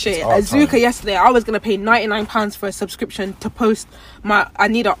appreciate it. Azuka yesterday, I was gonna pay £99 for a subscription to post I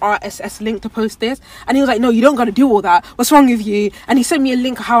need a RSS link to post this, and he was like, no, you don't gotta do all that, what's wrong with you? And he sent me a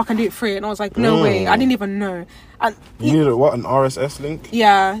link of how I can do it free, and I was like, no way, I didn't even know. And you need an RSS link?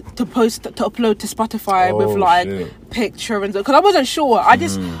 Yeah, to upload to Spotify with like picture and because I wasn't sure.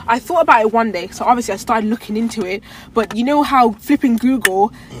 I thought about it one day, so obviously I started looking into it. But you know how flipping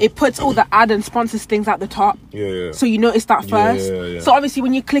Google, it puts all the ad and sponsors things at the top. Yeah. So you notice that first. Yeah. So obviously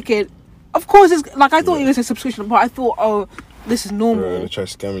when you click it, of course it's like I thought it was a subscription, but I thought, oh, this is normal. They try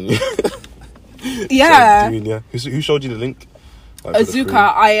scamming you. Yeah. Who showed you the link? Like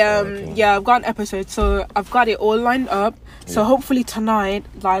Azuka, I've got an episode, so I've got it all lined up. So hopefully tonight,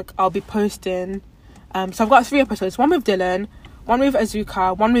 like, I'll be posting. So I've got 3 episodes: one with Dylan, one with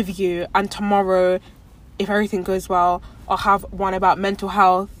Azuka, one with you, and tomorrow, if everything goes well, I'll have one about mental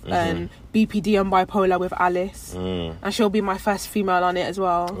health and BPD and bipolar with Alice, and she'll be my first female on it as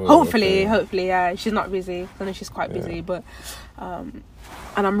well. Hopefully, yeah. She's not busy. I know she's quite busy, but.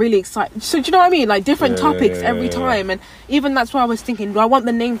 And I'm really excited. So do you know what I mean? Like different topics every time. And even that's why I was thinking, do I want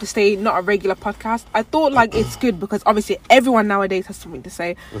the name to stay not a regular podcast? I thought like it's good because obviously everyone nowadays has something to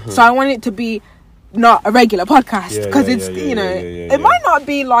say. So I want it to be not a regular podcast because it might not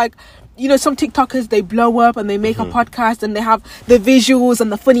be like, some TikTokers, they blow up and they make a podcast and they have the visuals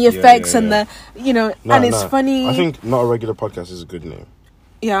and the funny effects and the, it's funny. I think not a regular podcast is a good name.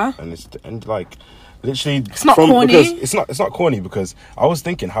 Yeah. And like... Literally, it's not corny. It's not corny because I was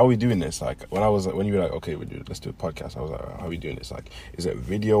thinking, how are we doing this? Like when you were like, okay, let's do a podcast. I was like, how are we doing this? Like, is it a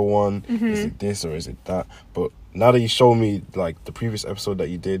video one? Is it this or is it that? But now that you showed me like the previous episode that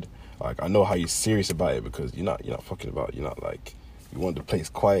you did, like I know how you're serious about it because you're not fucking about. You're not like you want the place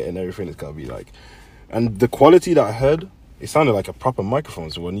quiet and everything. It's gotta be like, and the quality that I heard. It sounded like a proper microphone.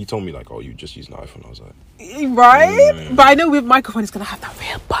 So when you told me like, oh, you just use an iPhone, I was like, right? But I know with microphone, it's gonna have that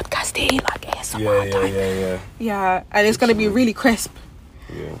real podcasting, like ASMR Yeah, and it's gonna be really crisp.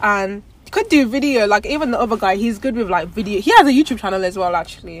 Yeah. And you could do video. Like even the other guy, he's good with like video. He has a YouTube channel as well,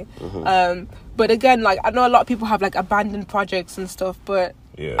 actually. But again, like I know a lot of people have like abandoned projects and stuff, but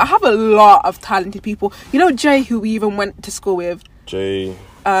I have a lot of talented people. You know Jay, who we even went to school with. Jay.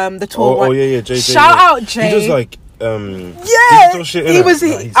 The tall one. Oh yeah, Jay. Shout out Jay. He does like. Digital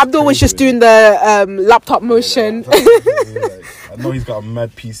shit, Abdul was just doing the laptop motion. I know he's got a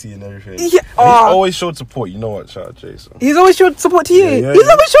mad PC and everything. He always showed support. You know what? Shout out Jason. He's always showed support to you. He's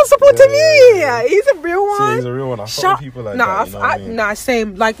always showed support to me. He's a real one. See, he's a real one. I follow people like that.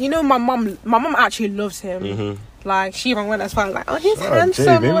 Same. Like my mum actually loves him. Like she even went as far as like, oh, he's handsome.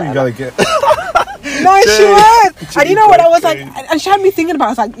 Jay, maybe we gotta get. No, she was. And you know what? I was like, and she had me thinking about. I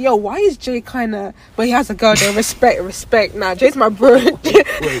was like, yo, why is Jay kind of? But he has a girl there. Respect. Nah, Jay's my bro. wait.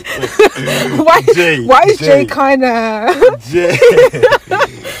 Why is Jay kind of?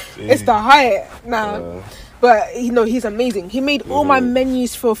 It's the height. Nah. But you know, he's amazing. He made all my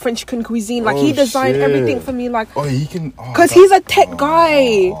menus for French cuisine. Like he designed everything for me. Like he can, because he's a tech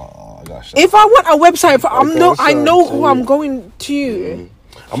guy. If I want a website, I know who I'm going to.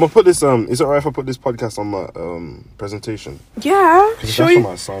 I'm gonna put this. Is it alright if I put this podcast on my presentation? Yeah, sure. That's for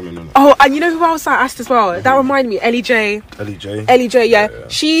my assignment. Isn't it? Oh, and you know who else I asked as well? That reminded me, Ellie J. Yeah.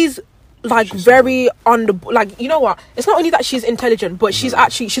 She's like very on the like. You know what? It's not only that she's intelligent, but she's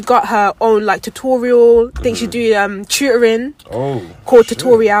got her own like tutorial thing. She do tutoring. Called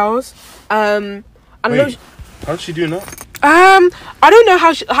tutorials. I know. How's she doing that? I don't know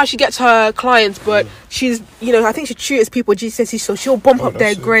how she gets her clients, but she's, you know, I think she tutors people GCSE, so she'll bump up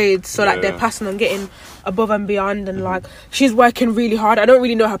their grades so that they're passing and getting above and beyond, and like she's working really hard. I don't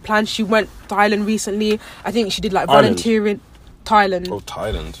really know her plans. She went to Thailand recently. I think she did like volunteering. Thailand. Oh,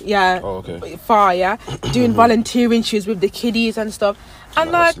 Thailand. Yeah. Oh, okay. Far, yeah. Doing volunteering. She was with the kiddies and stuff.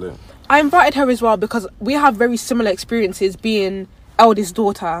 And like, I invited her as well because we have very similar experiences being eldest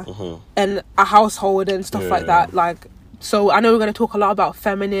daughter and a household and stuff like that. Like, so I know we're going to talk a lot about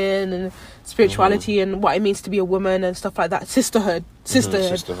feminine and spirituality and what it means to be a woman and stuff like that. Sisterhood.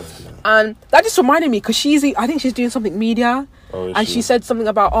 Yeah. And that just reminded me because I think she's doing something media. And she said something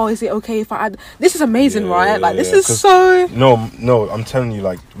about, is it okay if I add... This is amazing, right? Like, this is so... No, I'm telling you,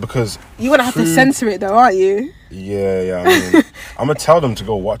 like, because... You're going to have to censor it, though, aren't you? Yeah. I mean, I'm going to tell them to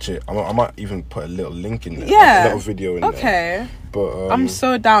go watch it. I might even put a little link in there. Yeah. Like a little video in there. Okay. But, I'm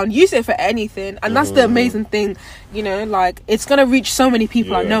so down. Use it for anything. And that's the amazing thing. You know, like, it's going to reach so many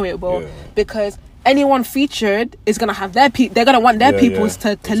people. I know it will. Because... anyone featured is gonna have their they're gonna want their peoples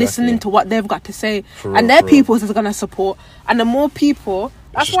to listen into what they've got to say, and their peoples is gonna support. And the more people,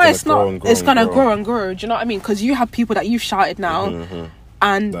 that's why it's gonna grow and grow. Do you know what I mean? Because you have people that you've shouted now,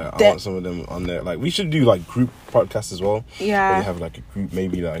 and like, I want some of them on there. Like, we should do like group podcasts as well. Yeah, where you have like a group,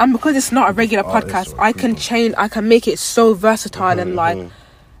 maybe like. And because it's not a regular podcast, I can make it so versatile and like.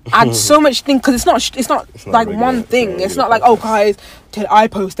 Add so much thing because it's not like one thing. It's not like, oh guys, I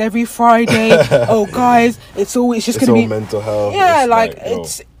post every Friday. Oh guys, it's just gonna be mental health. Yeah,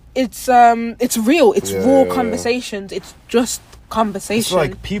 it's real. It's raw conversations. It's just conversation. It's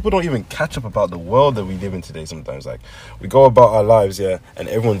like people don't even catch up about the world that we live in today. Sometimes, like, we go about our lives, and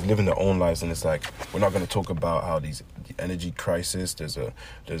everyone's living their own lives, and it's like we're not going to talk about how the energy crisis. There's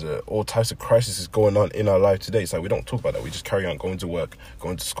all types of crises going on in our life today. It's like we don't talk about that. We just carry on going to work,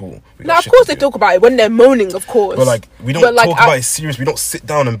 going to school. Now, of course, they talk about it when they're moaning, of course. But like, we don't talk about it serious. We don't sit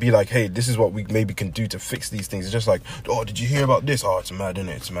down and be like, hey, this is what we maybe can do to fix these things. It's just like, oh, did you hear about this? Oh, it's mad, isn't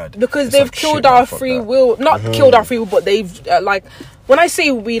it? It's mad. Because they've killed our free will. Not killed our free will, but they've like. When I say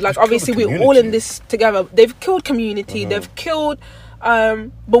we, like, obviously we're all in this together. They've killed community. They've killed,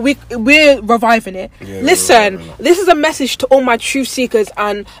 but we're reviving it. Listen, this is a message to all my truth seekers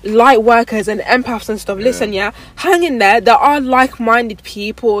and light workers and empaths and stuff. Listen, hang in there. There are like-minded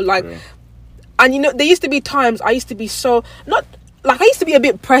people, like, and you know, there used to be times I used to be so not. Like, I used to be a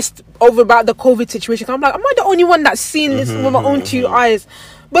bit pressed over about the COVID situation. I'm like, am I the only one that's seen this with my own two eyes?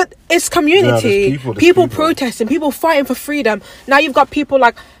 But it's community. There's people protesting, people fighting for freedom. Now you've got people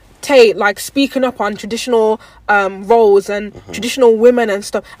like Tate, like, speaking up on traditional roles and traditional women and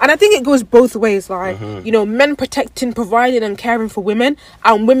stuff. And I think it goes both ways. Like, you know, men protecting, providing and caring for women,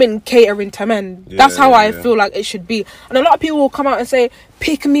 and women catering to men. That's how I feel like it should be. And a lot of people will come out and say,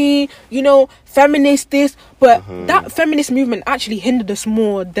 pick me, you know, feminist this. But that feminist movement actually hindered us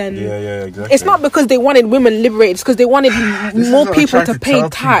more than... exactly. It's not because they wanted women liberated. It's because they wanted more people to pay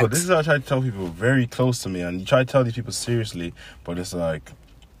tax. This is what I try to tell people very close to me. And you try to tell these people seriously, but it's like...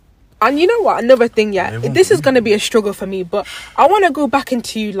 And you know what? Another thing, this is going to be a struggle for me, but I want to go back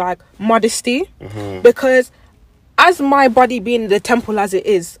into, like, modesty, because as my body being the temple as it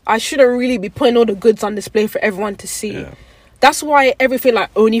is, I shouldn't really be putting all the goods on display for everyone to see. Yeah. That's why everything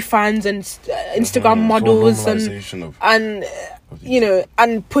like OnlyFans and Instagram models and you know,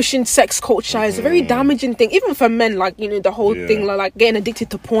 and pushing sex culture is a very damaging thing, even for men. Like, you know, the whole thing like getting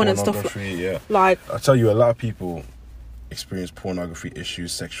addicted to porn and stuff. Like, I tell you, a lot of people experience pornography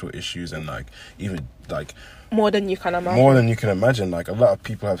issues, sexual issues, and like even like more than you can imagine. Like, a lot of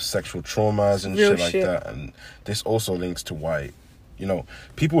people have sexual traumas and shit like that, and this also links to why, you know,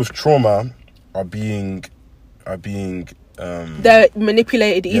 people with trauma are being they're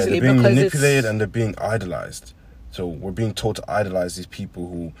manipulated easily, they're being because manipulated and they're being idolized. So we're being taught to idolize these people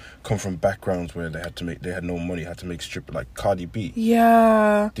who come from backgrounds where they had no money, had to make strip, like Cardi B.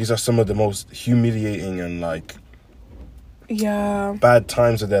 Yeah. These are some of the most humiliating and like bad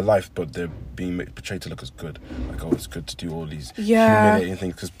times of their life, but they're being portrayed to look as good. Like, oh, it's good to do all these humiliating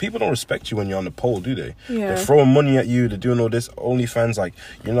things, because people don't respect you when you're on the pole, do they? Yeah. They're throwing money at you. They're doing all this. OnlyFans, like,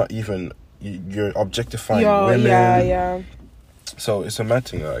 you're objectifying women. Yeah. So it's a mad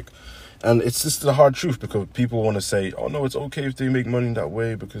thing, like. And it's just the hard truth, because people want to say, oh, no, it's okay if they make money that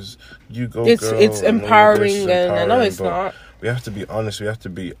way because you go, it's girl. It's empowering, and I know it's not. We have to be honest.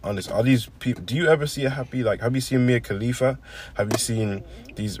 Are these people... Do you ever see have you seen Mia Khalifa? Have you seen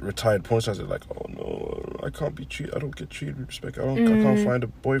these retired porn stars that are like, oh, no, I can't be treated... I don't get treated with respect. I can't find a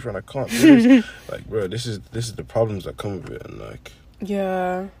boyfriend. I can't do this. Like, bro, this is the problems that come with it. And, like...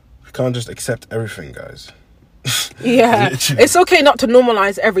 Yeah. We can't just accept everything, guys. Yeah. It's okay not to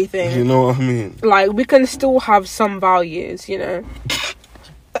normalize everything. You know what I mean? Like, we can still have some values, you know.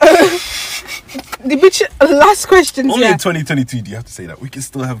 Last question. Only in 2022 do you have to say that. We can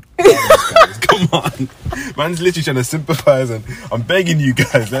still have values, guys. Come on. Man's literally trying to sympathize, and I'm begging you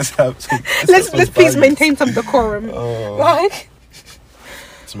guys, let's please maintain some decorum. Like,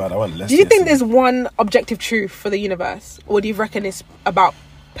 it's mad. I want less. Do you think there's one objective truth for the universe, or do you reckon it's about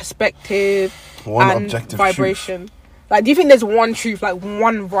perspective and vibration? Truth. Like, do you think there's one truth, like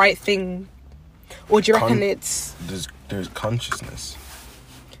one right thing, or do you reckon there's consciousness?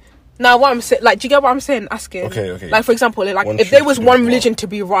 Now, what I'm saying, like, do you get what I'm saying? Asking. Okay. Like, for example, like, if there was one religion to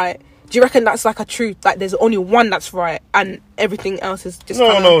be right, do you reckon that's like a truth? Like, there's only one that's right, and everything else is just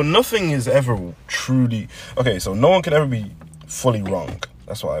no. Nothing is ever truly okay. So no one can ever be fully wrong.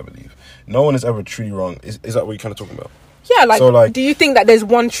 That's what I believe. No one is ever truly wrong. Is that what you're kind of talking about? Yeah. Like, do you think that there's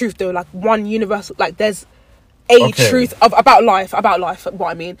one truth though? Like, one universal? Like, there's a truth about life.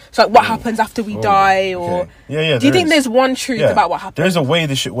 What I mean. So, like, what happens after we die, or yeah. Do you think there's one truth about what happens? There's a way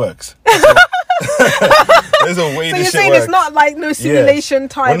this shit works. There's a way this shit works. So you're saying it's not like no simulation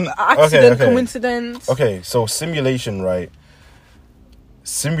type accident, coincidence? Okay, so simulation, right?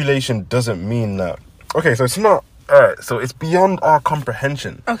 Simulation doesn't mean that. Okay, so it's not. Alright, so it's beyond our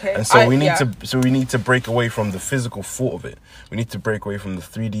comprehension. Okay, and so we need to break away from the physical thought of it. We need to break away from the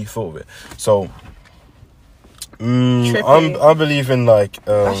 3D thought of it. So. I believe in like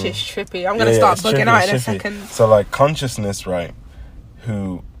that shit's trippy. I'm gonna start bugging out in a second. So like consciousness, right?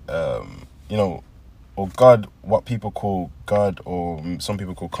 Who or God, what people call God, or some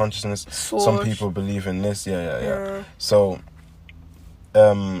people call consciousness. Source. Some people believe in this. Yeah. So,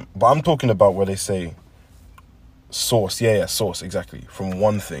 but I'm talking about where they say source. Yeah, source, exactly, from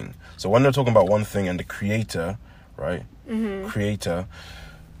one thing. So when they're talking about one thing and the creator, right? Mm-hmm. Creator.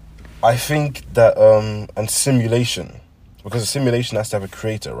 I think that and simulation, because a simulation has to have a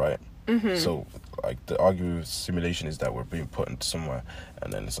creator, right? Mm-hmm. So like the argument with simulation is that we're being put into somewhere,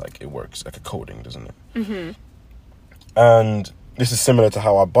 and then it's like it works like a coding, doesn't it? Mm-hmm. And this is similar to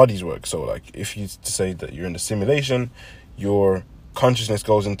how our bodies work. So like if you say that you're in the simulation, your consciousness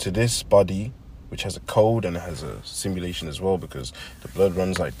goes into this body, which has a code, and it has a simulation as well, because the blood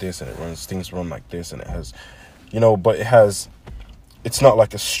runs like this, and things run like this, and it has, but it has. It's not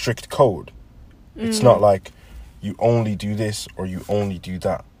like a strict code. It's not like you only do this or you only do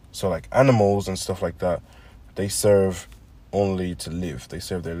that. So like animals and stuff like that, they serve only to live. They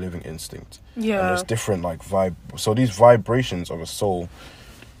serve their living instinct. Yeah. And there's different like so these vibrations of a soul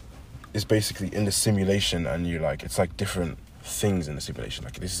is basically in the simulation, and it's like different things in the simulation.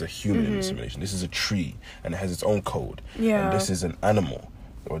 Like this is a human in the simulation. This is a tree and it has its own code. Yeah. And this is an animal,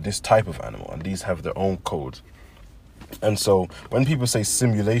 or this type of animal, and these have their own codes. And so when people say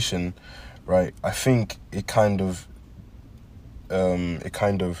simulation, right, I think it kind of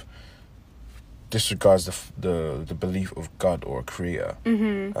disregards the belief of God or a creator.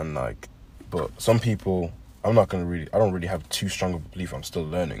 Mm-hmm. And but some people, I don't really have too strong of a belief. I'm still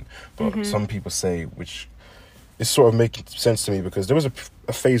learning. But some people say, which is sort of making sense to me, because there was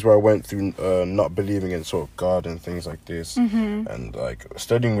a phase where I went through not believing in sort of God and things like this. Mm-hmm. And like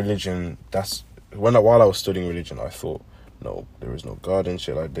studying religion, while I was studying religion, I thought, no, there is no God and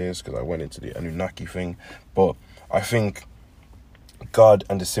shit like this, because I went into the Anunnaki thing. But I think God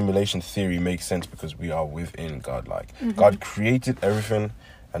and the simulation theory makes sense because we are within God. Like, God created everything,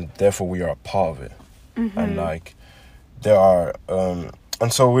 and therefore we are a part of it. And there are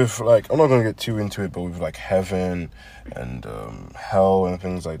and so with I'm not gonna get too into it, but with heaven and hell and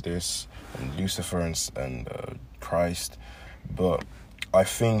things like this, and Lucifer and Christ. But I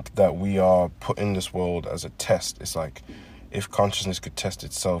think that we are put in this world as a test. It's like if consciousness could test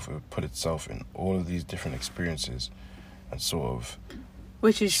itself, it would put itself in all of these different experiences and sort of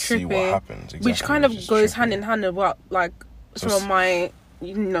which is see trippy, what happens. Exactly, which kind of goes trippy. hand in hand with what, like, So some of my,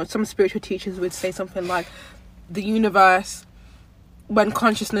 some spiritual teachers would say something like, the universe, when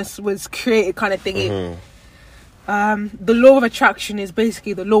consciousness was created, kind of thingy. The law of attraction is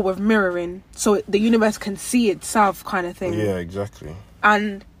basically the law of mirroring, so the universe can see itself, kind of thing. Yeah, exactly.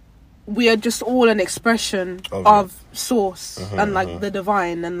 And we are just all an expression of source and like the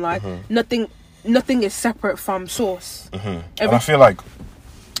divine, and like nothing is separate from source. And I feel like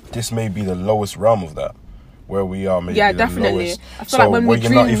this may be the lowest realm of that, where we are maybe the definitely lowest. I feel like when we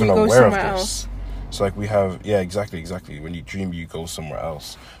dream, you're not even we go aware of somewhere this. else. It's like we have, exactly. When you dream, you go somewhere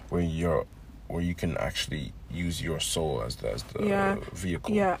else where you can actually use your soul as the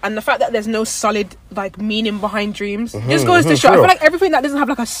vehicle. Yeah, and the fact that there's no solid like meaning behind dreams just goes to show. I feel like everything that doesn't have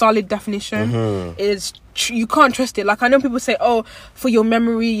like a solid definition is you can't trust it. Like I know people say, oh, for your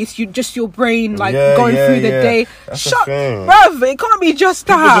memory, it's just your brain like going through the day. That's Shut, bruv, it can't be just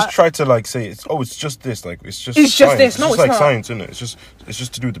people that. just try to like say it's just this. Like it's just this. No, it's it's like not. science, innit? It's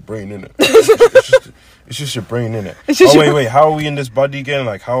just to do with the brain, innit? It's just your brain, innit? Wait, how are we in this body again?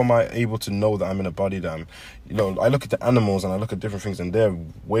 Like, how am I able to know that I'm in a body that I'm, I look at the animals and I look at different things and they're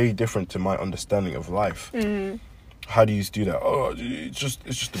way different to my understanding of life. How do you do that? Oh, it's just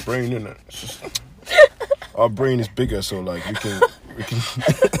the brain, innit? It's just, our brain is bigger, so like we can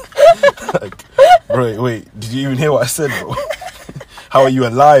like, bro, wait, did you even hear what I said, bro? How are you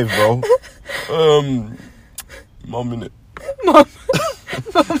alive, bro? Mom, innit? Mom.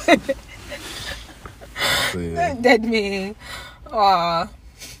 So, yeah. Dead me. Aww.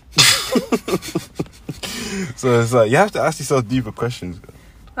 So it's like you have to ask yourself deeper questions.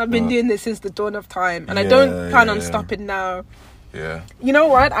 I've been doing this since the dawn of time, and I don't plan on stopping now. Yeah. You know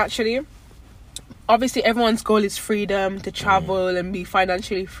what? Actually, obviously, everyone's goal is freedom to travel and be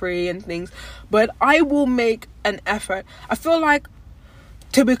financially free and things, but I will make an effort. I feel like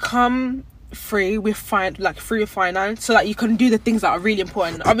to become free with free of finance, so that you can do the things that are really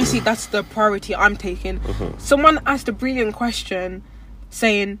important. Obviously, that's the priority I'm taking. Someone asked a brilliant question,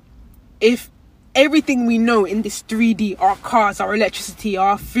 saying, if everything we know in this 3D, our cars, our electricity,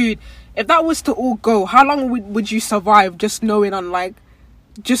 our food, if that was to all go, how long would you survive just knowing on like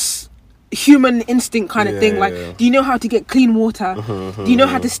just human instinct kind of thing? Like, do you know how to get clean water? Do you know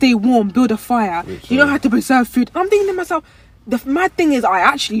how to stay warm, build a fire? Do you know how to preserve food? I'm thinking to myself, the mad thing is I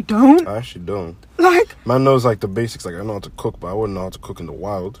actually don't. Like, man knows like the basics. Like I know how to cook, but I wouldn't know how to cook in the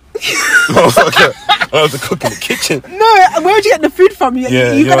wild. Motherfucker, I know how to cook in the kitchen. No, where would you get the food from? You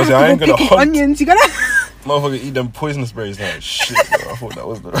gotta have to go pick onions. You gotta motherfucker eat them poisonous berries. Like shit, bro. I thought that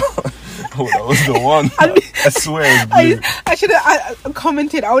was the one. I swear it's blue. I should have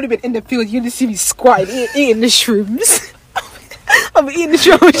commented. I would have been in the field. You'd have seen me squatting eating the shrooms. I'm eating the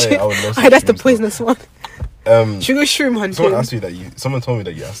shrooms. That's the poisonous one. Sugar shroom hunting. Someone told me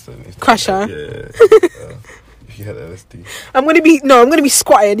that you asked her. Crusher. Yeah. If you had LSD. I'm gonna be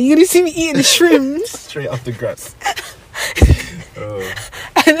squatting. You're gonna see me eating the shrooms. Straight off the grass.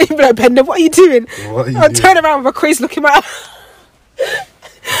 And then you'll be like, Penda, what are you doing? I'll turn around with a crazy looking at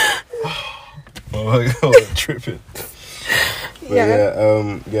Oh my god, tripping.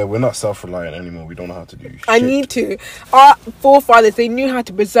 But we're not self-reliant anymore. We don't know how to do shit. I need to. Our forefathers, they knew how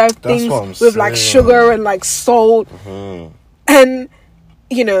to preserve things with like sugar and like salt. And man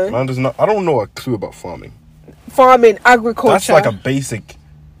I don't know a clue about farming, agriculture.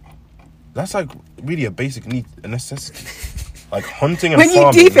 That's like really a basic need, a necessity. Like hunting and when farming.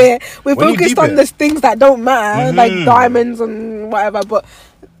 When you deep it, we're focused on the things that don't matter, like diamonds and whatever. But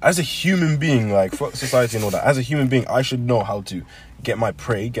as a human being, like for society and all that, as a human being, I should know how to get my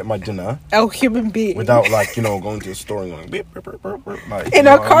prey, get my dinner. Human being. Without like, going to a store and going beep, beep, beep, beep, beep, like, in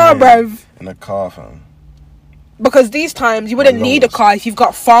a car, bruv. In a car, fam. Because these times you wouldn't need a car if you've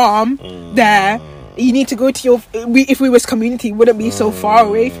got farm there. You need to go to if we was community, wouldn't be so far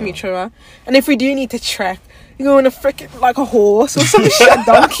away from each other. And if we do need to trek, you go on a freaking like a horse or some shit, a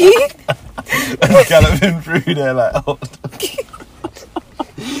donkey. And galloping through there like, oh.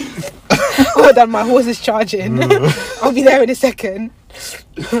 Hold on, my horse is charging. I'll be there in a second.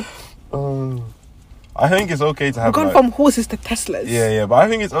 I think it's okay to have. We've gone from horses to Teslas. Yeah, but I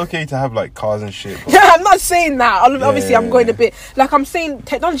think it's okay to have like cars and shit. Yeah, I'm not saying that. Obviously, I'm going a bit. Like I'm saying,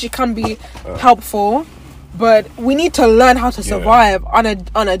 technology can be helpful, but we need to learn how to survive on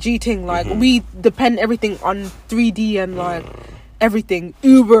a G thing. Like we depend everything on 3D and like everything,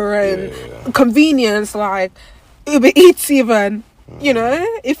 Uber and convenience, like Uber Eats even.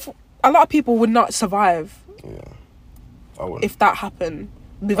 If a lot of people would not survive, if that happened.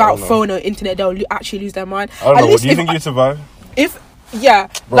 Without phone or internet, they'll actually lose their mind. I don't know. Do you think you'd survive? If Yeah,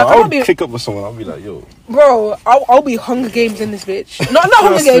 bro, like, I would kick up with someone. I'll be like, yo, bro, I'll be Hunger Games in this bitch. Not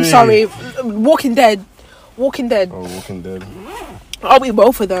Hunger Games. Sorry, Walking Dead. Walking Dead. Oh, Walking Dead. I'll be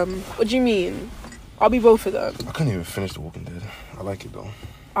both of them. What do you mean? I'll be both of them. I couldn't even finish The Walking Dead. I like it though.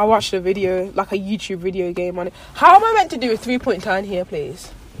 I watched a video, like a YouTube video game on it. How am I meant to do a 3-point turn here, please?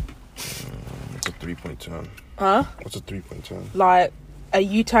 What's a 3-point turn? Huh? What's a 3-point turn? Like a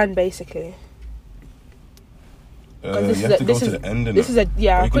U-turn, basically. You have to go to the end. This is a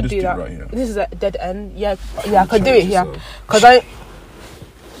I could do that. Right here. This is a dead end. Yeah, I could do it here. Cause I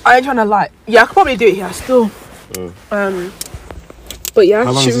ain't trying to lie. Yeah, I could probably do it here still. But yeah,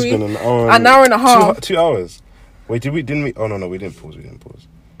 how long has this been? An hour and a half. 2 hours. Wait, didn't we? Oh no, we didn't pause.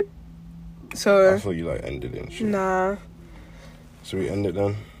 So I thought you like ended it and shit. Nah. So we end it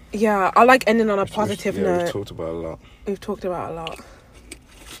then? Yeah, I like ending on a positive note. We've talked about a lot. We've talked about a lot.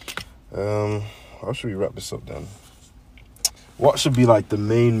 How should we wrap this up then? What should be like the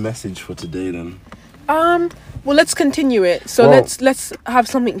main message for today then? Well, let's continue it. So let's have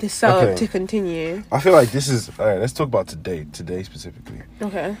something to set up to continue. I feel like this is alright. Let's talk about today specifically.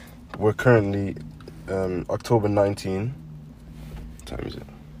 Okay. We're currently October 19. What time is it?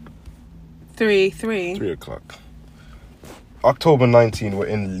 3 o'clock. October 19. We're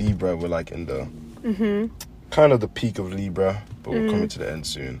in Libra. We're like in the kind of the peak of Libra, but we're coming to the end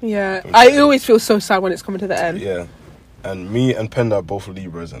soon. Yeah, I always feel so sad when it's coming to the end. Yeah, and me and Penda are both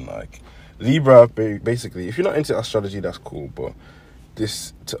Libras, and like Libra, basically, if you're not into astrology, that's cool, but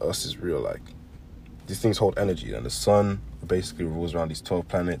this to us is real. Like these things hold energy, and the sun basically revolves around these 12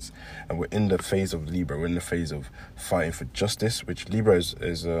 planets, and we're in the phase of Libra. We're in the phase of fighting for justice, which Libra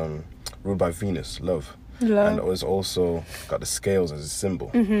is ruled by Venus, love. And it's also got the scales as a symbol,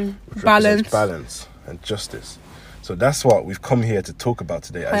 which represents balance and justice. So that's what we've come here to talk about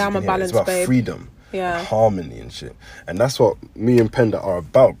today. I am a balance, it's about babe. freedom, harmony and shit. And that's what me and Penda are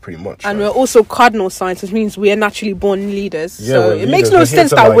about, pretty much. And we're also cardinal signs, which means we are naturally born leaders. Yeah, so it makes no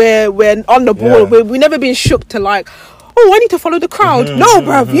sense that like, we're on the ball. Yeah. We've never been shook to like, oh, I need to follow the crowd. No,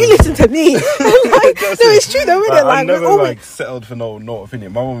 bruv, you listen to me. Like, no, it's true though, isn't it? Like, I never settled for no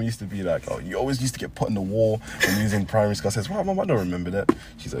opinion. My mom used to be like, oh, you always used to get put in the wall when you was in primary school. I says, wow, mom, I don't remember that.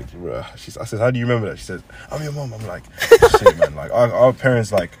 She's like, I said, how do you remember that? She says, I'm your mom. I'm like, shit, man. Like our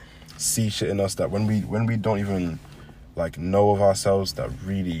parents like see shit in us that when we don't even like know of ourselves, that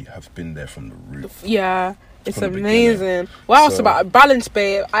really have been there from the root. Yeah. It's amazing. What else about a balance,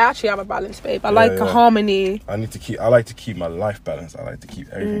 babe? I actually am a balance, babe. I like a harmony. I like to keep my life balanced. I like to keep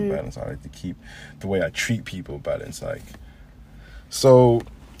everything balanced. I like to keep the way I treat people balanced. Like, so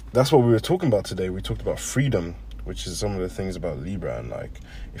that's what we were talking about today. We talked about freedom, which is some of the things about Libra, and like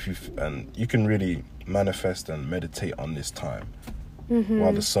you can really manifest and meditate on this time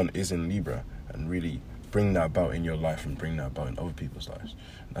while the sun is in Libra, and really bring that about in your life and bring that about in other people's lives.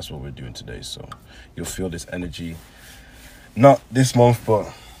 And that's what we're doing today. So you'll feel this energy, not this month, but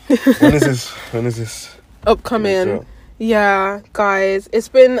when is this upcoming? Yeah, guys, it's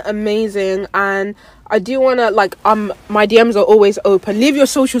been amazing, and I do want to my DMs are always open. Leave your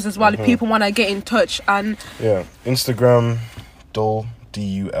socials as well if people want to get in touch. And Instagram dull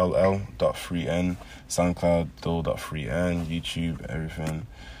dull.freeN, SoundCloud dull.freeN, YouTube, everything.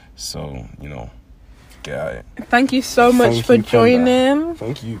 So yeah. Thank you so much for joining.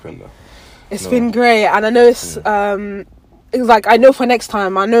 Thank you, Penda. It's been great, and I know it's like I know for next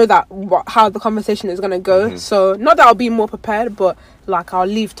time. I know that how the conversation is gonna go. So not that I'll be more prepared, but like I'll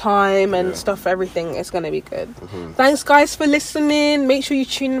leave time and stuff. Everything is gonna be good. Thanks, guys, for listening. Make sure you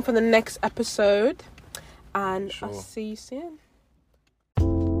tune in for the next episode, and I'll see you soon.